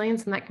climate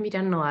resilience, and that can be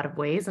done in a lot of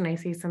ways. And I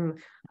see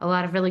a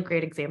lot of really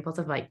great examples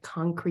of like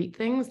concrete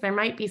things. There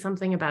might be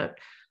something about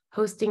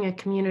hosting a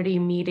community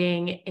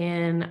meeting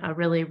in a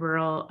really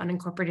rural,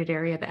 unincorporated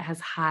area that has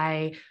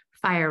high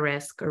fire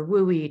risk or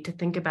WUI to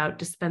think about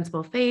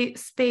dispensable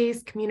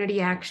space,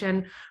 community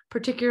action.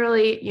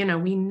 Particularly,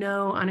 we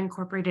know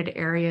unincorporated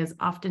areas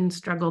often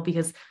struggle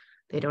because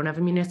they don't have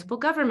a municipal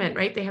government,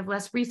 right? They have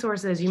less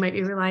resources. You might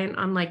be reliant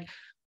on like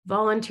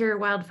volunteer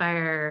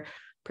wildfire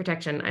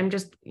protection. I'm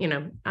just,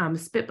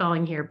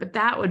 spitballing here, but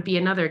that would be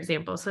another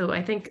example. So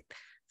I think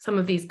some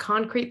of these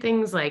concrete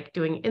things like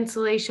doing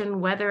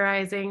insulation,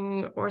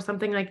 weatherizing, or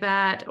something like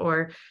that,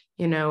 or,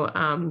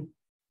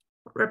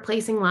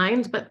 replacing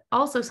lines, but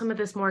also some of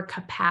this more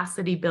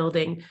capacity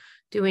building,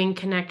 doing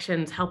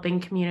connections,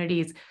 helping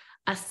communities,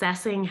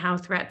 assessing how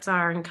threats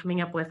are and coming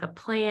up with a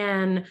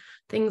plan,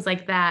 things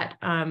like that.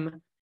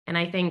 And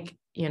I think,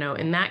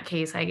 in that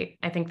case, I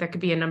think there could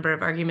be a number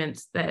of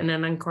arguments that in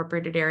an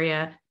unincorporated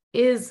area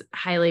is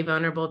highly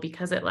vulnerable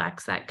because it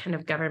lacks that kind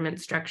of government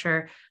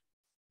structure.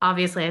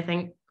 Obviously, I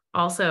think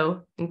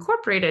also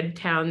incorporated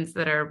towns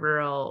that are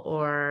rural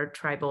or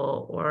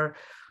tribal or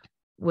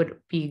would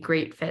be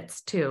great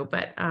fits too.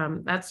 But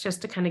that's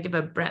just to kind of give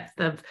a breadth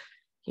of,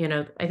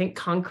 I think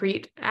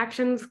concrete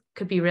actions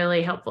could be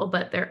really helpful,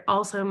 but there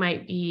also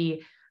might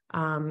be,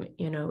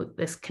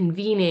 this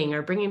convening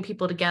or bringing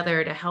people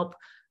together to help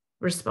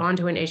respond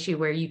to an issue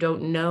where you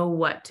don't know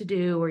what to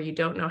do, or you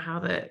don't know how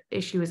the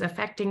issue is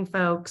affecting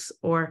folks,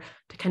 or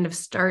to kind of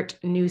start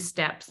new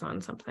steps on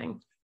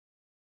something.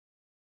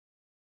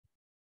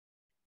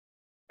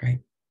 Great.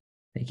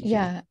 Thank you.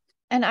 Yeah.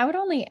 And I would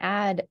only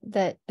add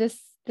that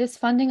this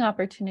funding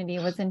opportunity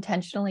was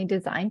intentionally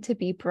designed to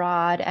be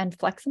broad and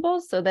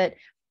flexible so that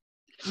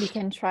we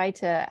can try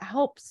to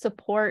help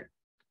support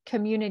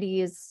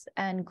communities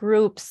and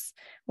groups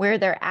where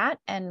they're at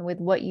and with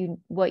what you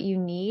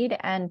need.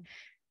 And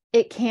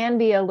it can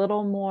be a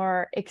little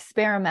more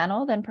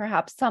experimental than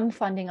perhaps some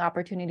funding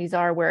opportunities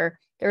are, where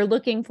they're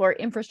looking for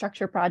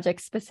infrastructure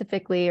projects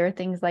specifically or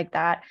things like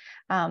that.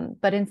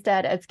 But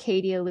instead, as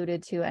Katie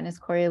alluded to and as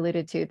Corey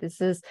alluded to,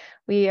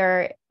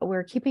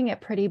 we're keeping it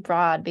pretty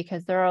broad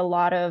because there are a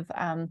lot of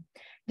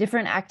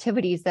different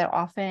activities that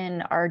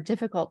often are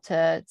difficult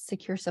to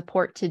secure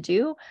support to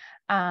do,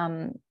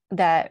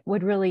 that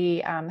would really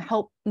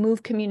help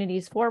move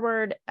communities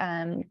forward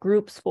and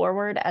groups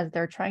forward as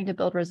they're trying to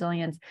build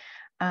resilience.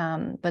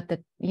 But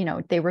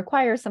they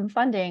require some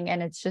funding,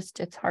 and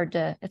it's hard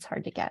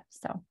to get.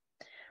 So.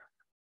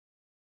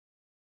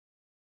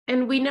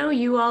 And we know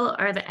you all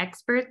are the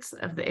experts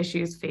of the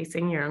issues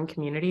facing your own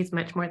communities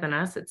much more than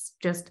us. It's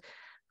just,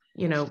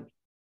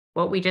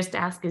 what we just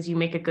ask is you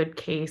make a good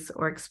case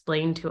or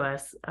explain to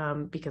us,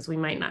 because we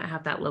might not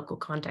have that local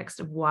context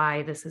of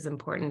why this is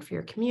important for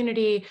your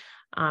community,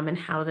 and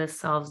how this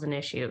solves an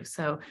issue.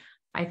 So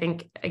I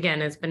think,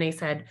 again, as Bené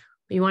said,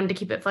 we wanted to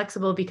keep it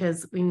flexible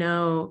because we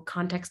know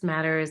context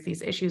matters.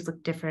 These issues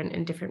look different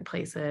in different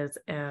places.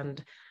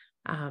 And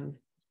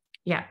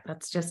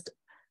that's just,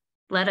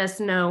 let us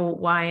know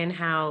why and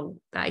how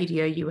the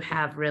idea you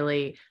have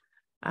really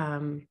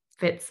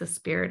fits the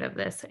spirit of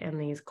this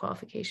and these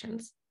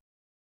qualifications.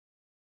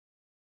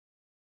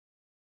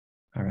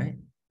 All right.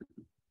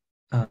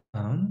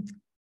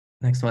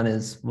 Next one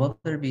is, will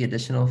there be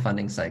additional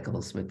funding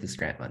cycles with this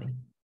grant money?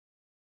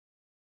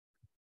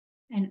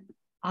 And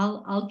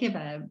I'll give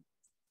a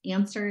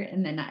answer,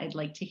 and then I'd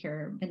like to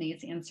hear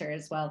Bené's answer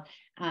as well.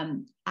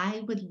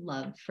 I would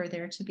love for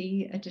there to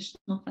be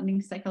additional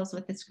funding cycles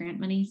with this grant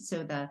money.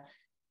 So the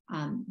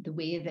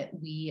way that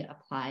we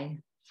apply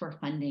for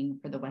funding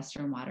for the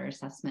Western Water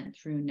Assessment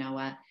through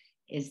NOAA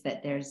is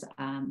that there's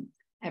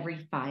every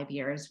 5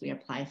 years we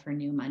apply for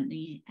new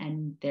money,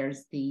 and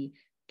there's the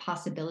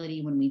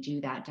possibility when we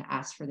do that to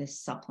ask for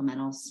this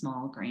supplemental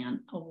small grant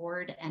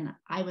award. And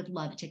I would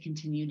love to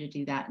continue to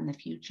do that in the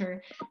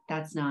future.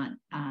 That's not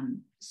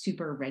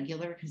super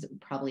regular because it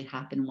would probably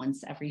happen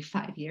once every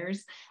 5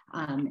 years.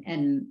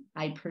 And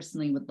I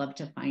personally would love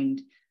to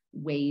find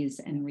ways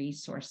and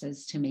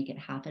resources to make it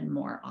happen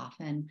more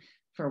often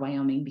for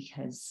Wyoming,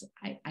 because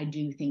I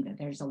do think that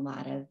there's a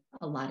lot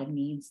of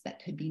needs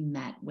that could be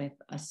met with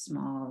a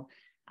small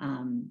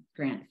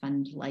grant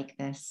fund like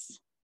this.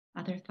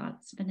 Other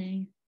thoughts,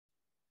 Bené?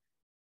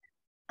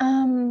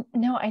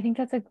 No, I think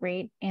that's a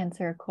great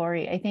answer,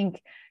 Corey. I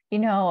think,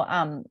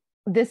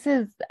 this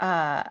is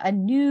a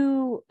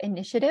new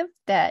initiative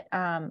that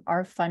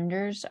our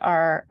funders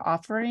are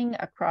offering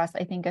across,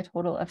 I think, a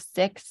total of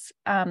 6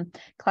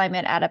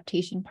 climate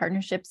adaptation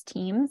partnerships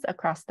teams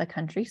across the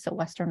country. So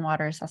Western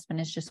Water Assessment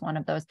is just one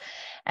of those.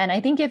 And I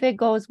think if it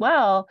goes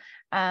well,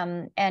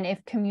 and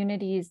if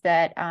communities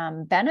that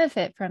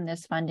benefit from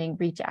this funding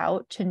reach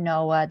out to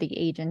NOAA, the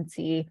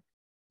agency,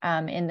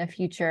 in the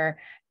future,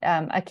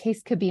 a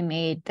case could be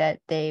made that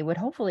they would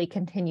hopefully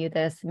continue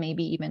this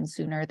maybe even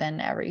sooner than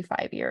every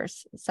 5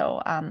 years.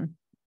 So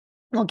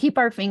we'll keep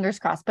our fingers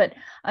crossed, but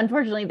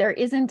unfortunately there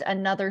isn't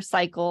another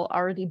cycle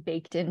already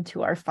baked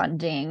into our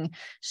funding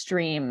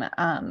stream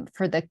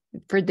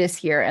for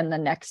this year and the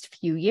next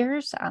few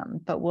years,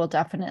 but we'll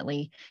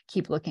definitely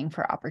keep looking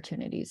for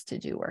opportunities to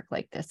do work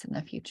like this in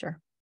the future.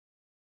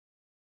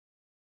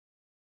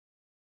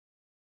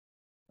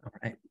 All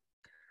right.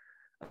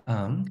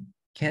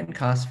 Can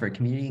costs for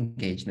community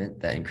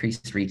engagement that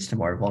increase reach to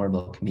more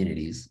vulnerable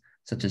communities,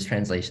 such as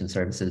translation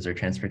services or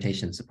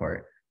transportation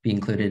support, be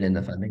included in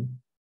the funding?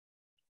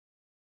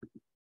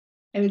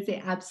 I would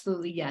say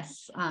absolutely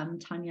yes.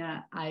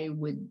 Tanya, I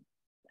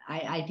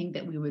think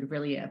that we would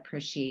really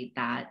appreciate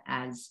that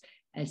as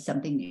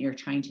something that you're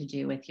trying to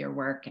do with your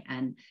work.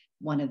 And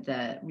one of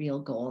the real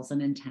goals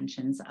and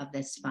intentions of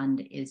this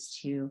fund is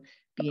to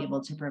be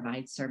able to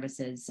provide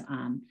services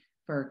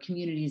for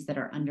communities that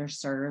are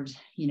underserved,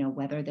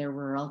 whether they're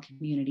rural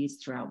communities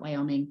throughout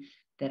Wyoming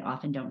that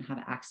often don't have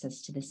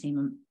access to the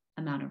same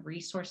amount of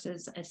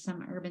resources as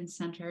some urban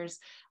centers,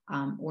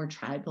 or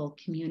tribal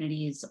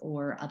communities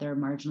or other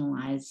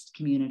marginalized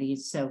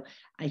communities. So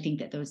I think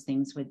that those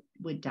things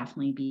would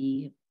definitely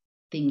be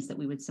things that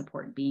we would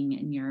support being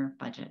in your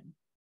budget.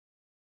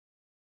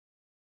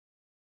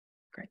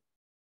 Great.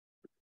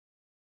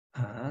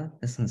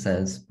 This one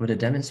says, would a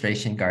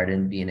demonstration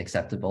garden be an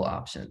acceptable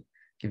option,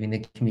 giving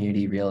the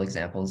community real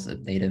examples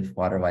of native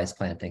water-wise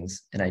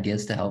plantings and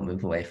ideas to help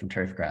move away from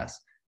turf grass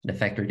and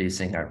affect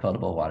reducing our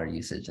potable water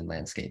usage and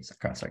landscapes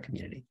across our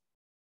community?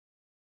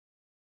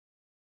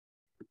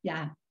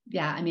 Yeah.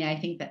 I mean, I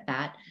think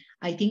that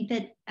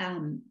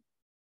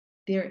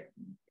there,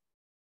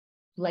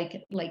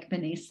 like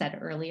Bené said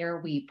earlier,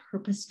 we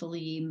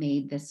purposefully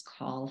made this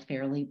call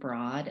fairly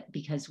broad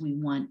because we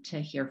want to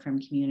hear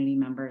from community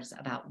members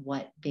about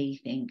what they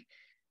think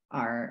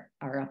are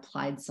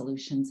applied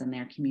solutions in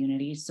their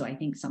communities. So I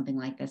think something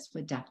like this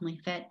would definitely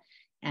fit.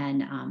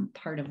 And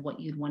part of what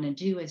you'd want to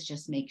do is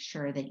just make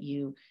sure that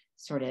you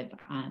sort of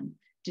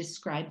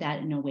describe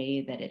that in a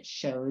way that it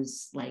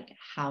shows like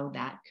how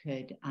that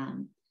could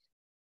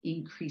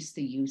increase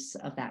the use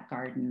of that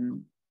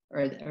garden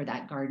or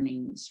that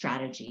gardening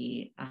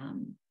strategy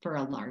for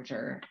a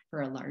larger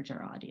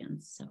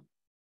audience. So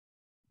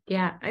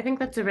yeah, I think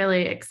that's a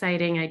really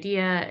exciting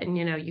idea. And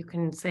you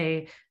can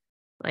say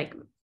like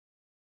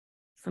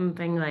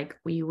something like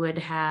we would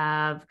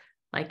have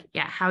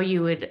how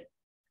you would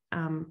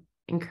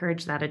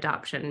encourage that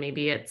adoption.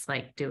 Maybe it's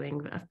like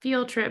doing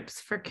field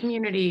trips for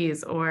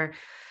communities, or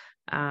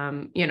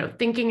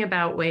thinking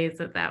about ways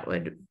that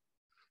would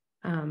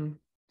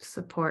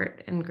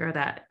support and grow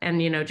that.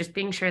 And just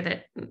being sure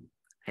that,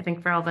 I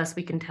think for all of us,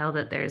 we can tell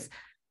that there's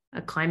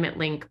a climate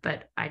link,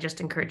 but I just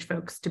encourage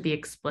folks to be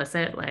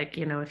explicit. Like,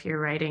 if you're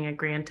writing a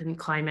grant and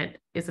climate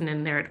isn't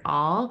in there at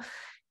all,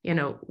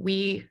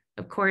 we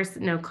of course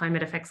know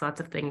climate affects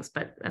lots of things,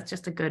 but that's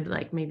just a good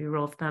maybe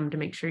rule of thumb to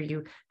make sure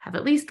you have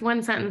at least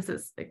one sentence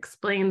that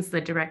explains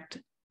the direct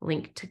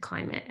link to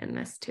climate in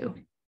this too.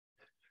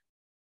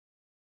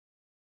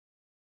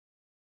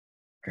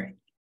 Great.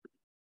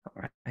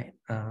 All right.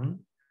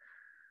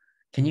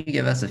 Can you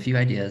give us a few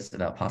ideas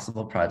about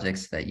possible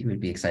projects that you would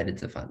be excited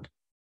to fund?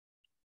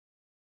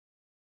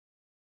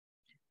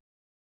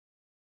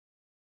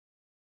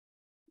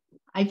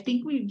 I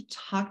think we've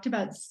talked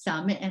about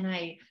some, and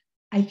I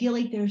feel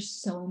like there's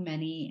so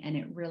many, and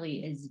it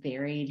really is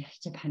varied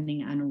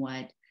depending on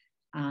what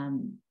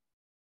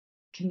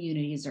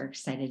communities are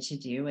excited to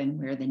do and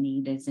where the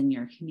need is in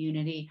your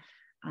community.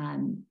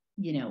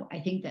 I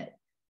think that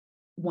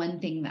one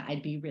thing that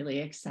I'd be really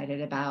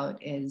excited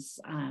about is,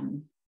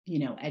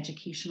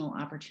 educational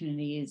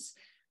opportunities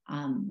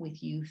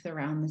with youth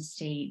around the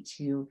state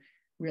to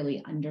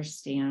really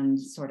understand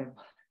sort of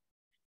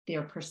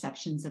their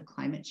perceptions of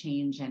climate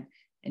change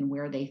and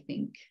where they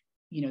think,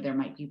 there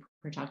might be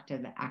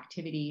productive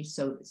activity.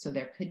 So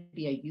there could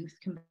be a youth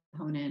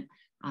component.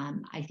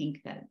 I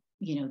think that,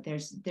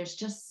 there's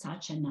just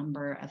such a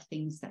number of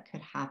things that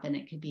could happen.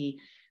 It could be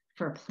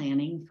for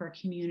planning for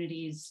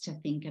communities to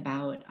think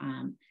about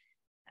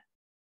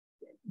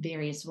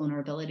various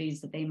vulnerabilities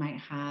that they might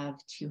have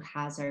to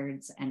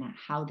hazards and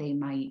how they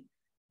might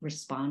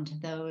respond to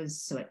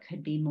those. So it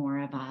could be more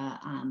of a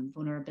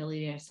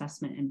vulnerability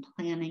assessment and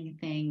planning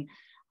thing.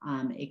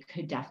 It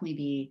could definitely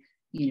be,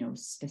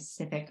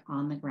 specific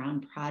on the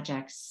ground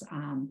projects,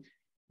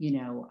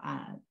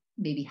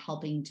 maybe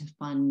helping to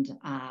fund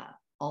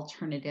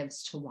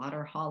alternatives to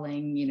water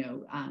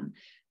hauling,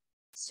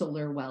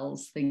 solar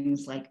wells,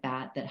 things like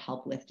that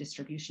help with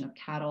distribution of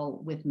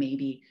cattle, with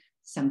maybe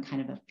some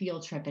kind of a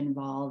field trip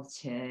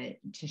involved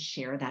to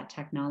share that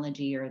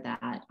technology or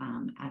that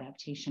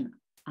adaptation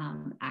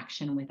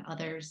action with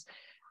others.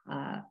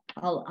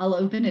 I'll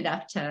open it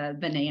up to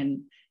Vinay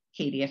and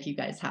Katie if you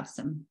guys have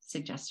some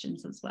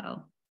suggestions as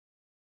well.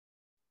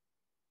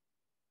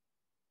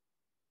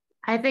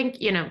 I think,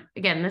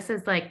 again, this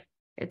is like,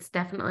 it's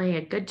definitely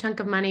a good chunk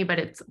of money,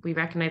 but we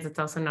recognize it's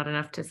also not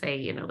enough to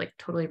say, like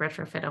totally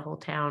retrofit a whole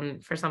town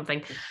for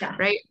something, yeah.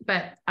 right?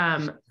 But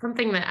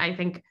something that I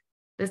think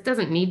this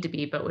doesn't need to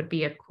be, but would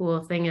be a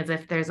cool thing is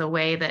if there's a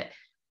way that,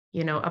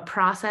 a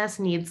process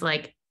needs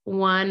like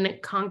one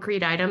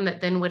concrete item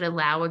that then would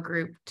allow a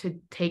group to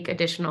take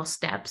additional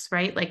steps,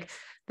 right? Like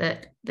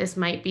that this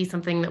might be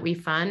something that we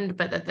fund,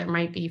 but that there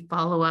might be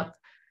follow-up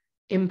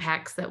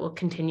impacts that will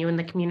continue in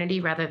the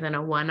community rather than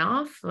a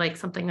one-off, like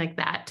something like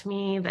that to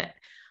me that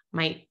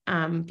might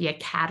be a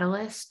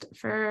catalyst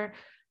for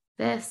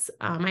this.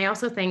 I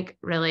also think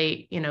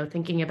really,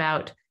 thinking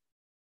about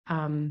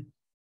a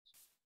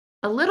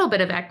little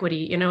bit of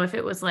equity, if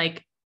it was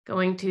like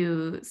going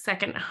to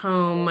second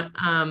home,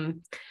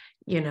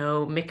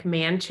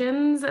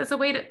 McMansions as a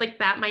way to, like,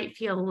 that might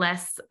feel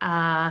less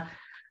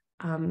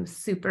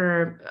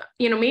super,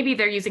 maybe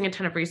they're using a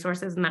ton of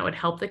resources and that would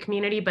help the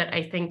community, but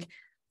I think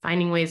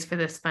finding ways for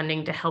this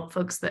funding to help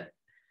folks that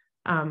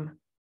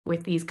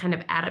with these kind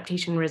of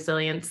adaptation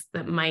resilience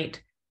that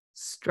might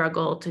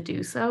struggle to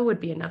do so would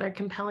be another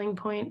compelling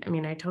point. I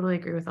mean, I totally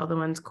agree with all the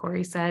ones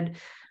Corey said.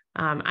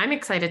 I'm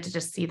excited to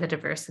just see the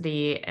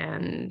diversity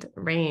and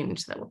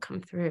range that will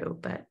come through,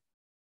 but.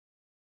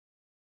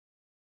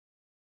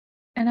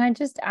 And I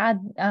just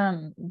add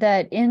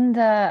that in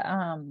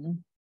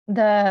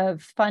the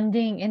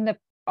funding in the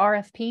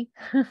RFP,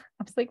 I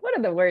was like, what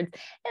are the words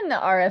in the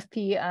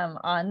RFP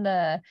on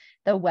the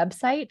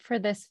website for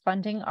this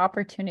funding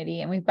opportunity?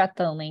 And we've got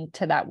the link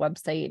to that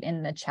website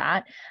in the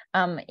chat.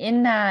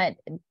 In that,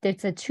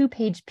 it's a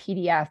 2-page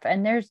PDF,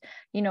 and there's,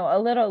 a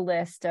little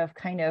list of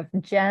kind of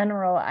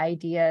general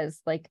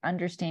ideas like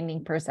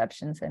understanding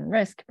perceptions and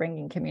risk,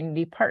 bringing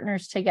community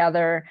partners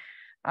together,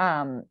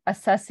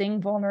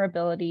 assessing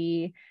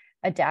vulnerability,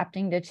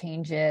 adapting to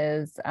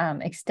changes,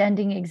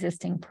 extending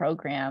existing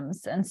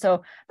programs. And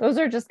so those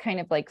are just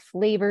kind of like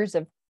flavors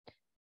of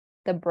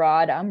the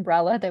broad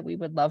umbrella that we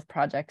would love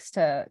projects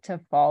to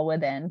fall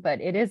within,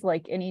 but it is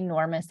like an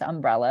enormous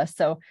umbrella.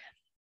 So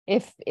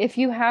if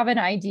you have an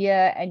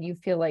idea and you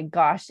feel like,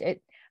 gosh,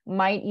 it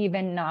might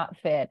even not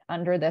fit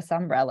under this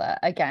umbrella,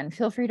 again,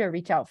 feel free to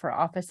reach out for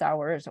office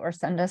hours or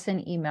send us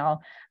an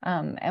email,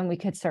 and we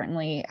could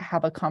certainly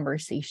have a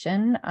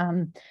conversation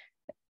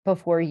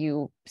before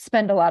you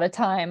spend a lot of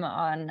time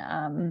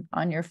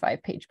on your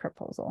 5-page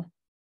proposal.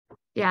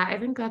 Yeah, I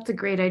think that's a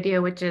great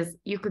idea, which is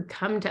you could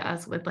come to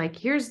us with like,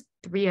 here's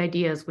 3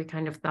 ideas we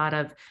kind of thought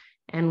of,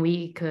 and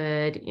we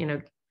could,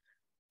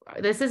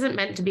 this isn't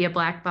meant to be a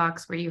black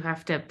box where you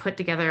have to put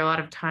together a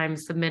lot of time,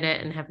 submit it,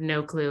 and have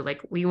no clue.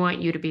 Like, we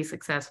want you to be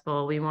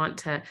successful. We want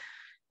to,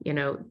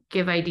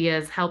 give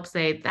ideas, help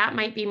say that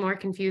might be more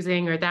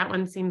confusing, or that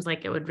one seems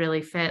like it would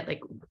really fit.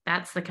 Like,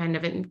 that's the kind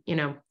of,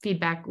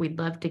 feedback we'd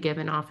love to give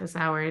in office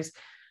hours.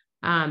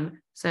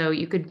 So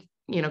you could,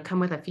 come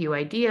with a few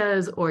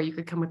ideas, or you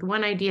could come with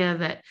one idea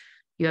that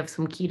you have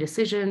some key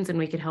decisions and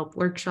we could help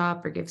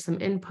workshop or give some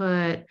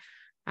input.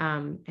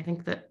 I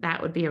think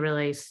that would be a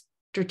really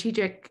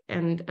strategic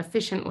and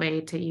efficient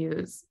way to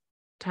use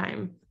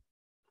time.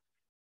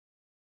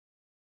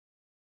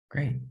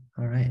 Great.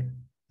 All right.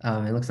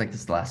 It looks like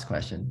this is the last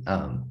question.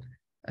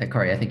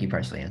 Corey, I think you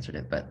partially answered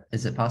it, but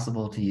is it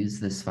possible to use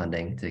this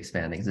funding to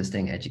expand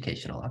existing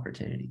educational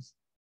opportunities?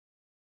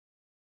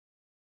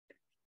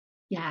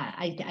 Yeah,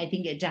 I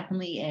think it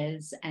definitely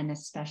is. And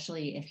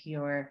especially if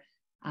you're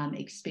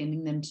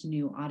expanding them to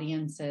new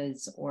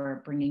audiences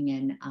or bringing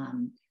in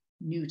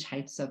new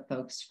types of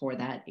folks for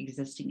that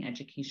existing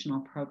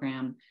educational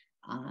program,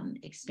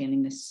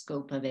 expanding the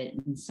scope of it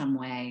in some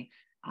way.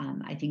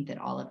 I think that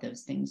all of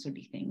those things would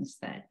be things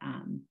that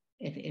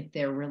if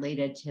they're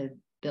related to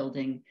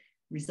building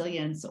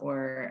resilience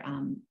or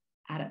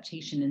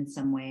adaptation in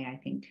some way, I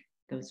think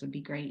those would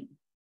be great.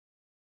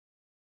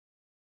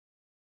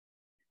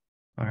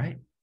 All right.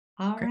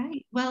 All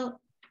right. Well,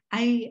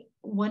 I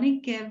want to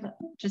give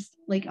just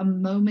like a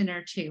moment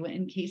or two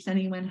in case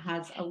anyone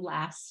has a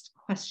last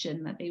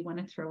question that they want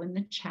to throw in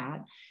the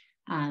chat.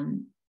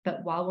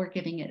 But while we're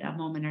giving it a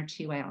moment or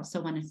two, I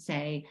also want to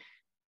say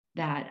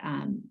that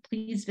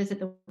please visit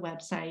the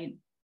website.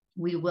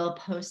 We will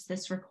post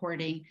this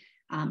recording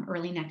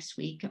early next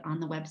week on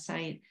the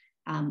website.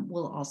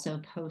 We'll also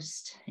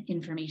post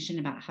information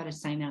about how to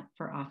sign up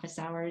for office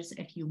hours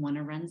if you want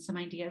to run some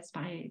ideas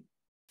by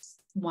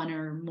one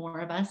or more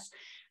of us.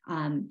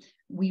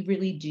 We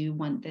really do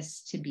want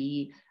this to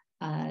be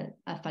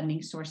a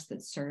funding source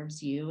that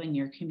serves you and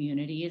your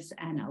communities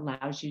and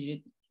allows you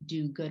to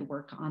do good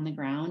work on the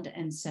ground.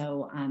 And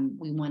so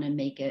we want to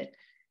make it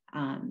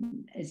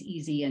as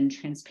easy and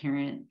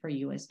transparent for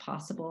you as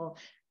possible.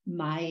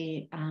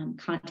 My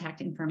contact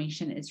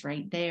information is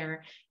right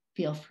there.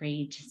 Feel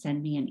free to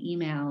send me an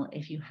email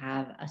if you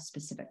have a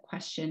specific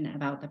question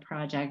about the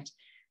project.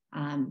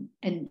 And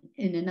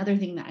another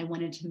thing that I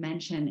wanted to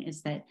mention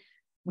is that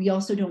we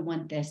also don't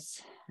want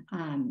this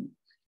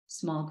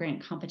small grant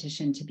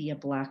competition to be a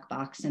black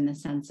box, in the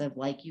sense of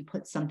like you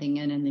put something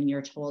in and then you're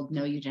told,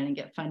 no, you didn't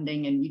get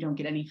funding and you don't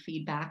get any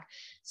feedback.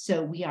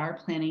 So we are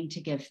planning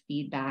to give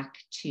feedback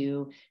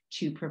to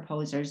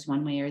proposers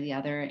one way or the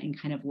other, and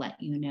kind of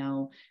let you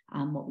know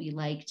what we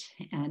liked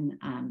and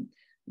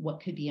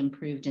what could be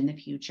improved in the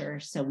future.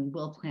 So we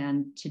will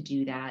plan to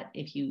do that.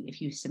 If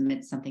you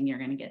submit something, you're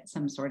going to get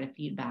some sort of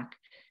feedback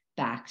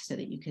back so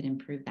that you could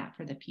improve that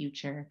for the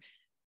future.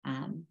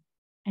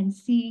 And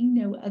seeing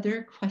no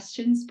other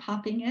questions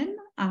popping in,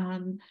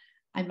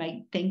 I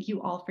might thank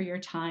you all for your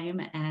time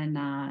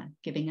and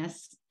giving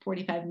us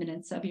 45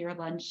 minutes of your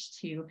lunch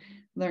to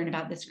learn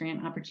about this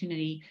grant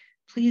opportunity.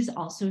 Please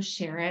also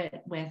share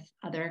it with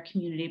other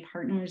community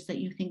partners that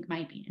you think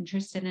might be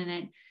interested in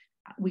it.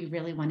 We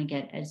really want to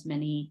get as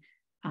many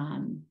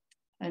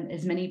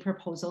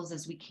proposals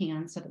as we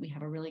can so that we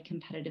have a really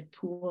competitive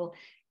pool.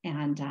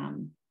 And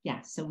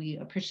yeah, so we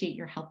appreciate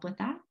your help with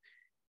that.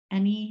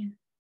 Any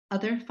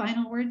other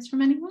final words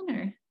from anyone?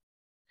 Or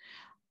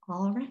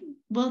all right.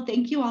 Well,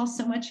 thank you all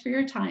so much for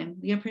your time.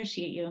 We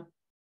appreciate you.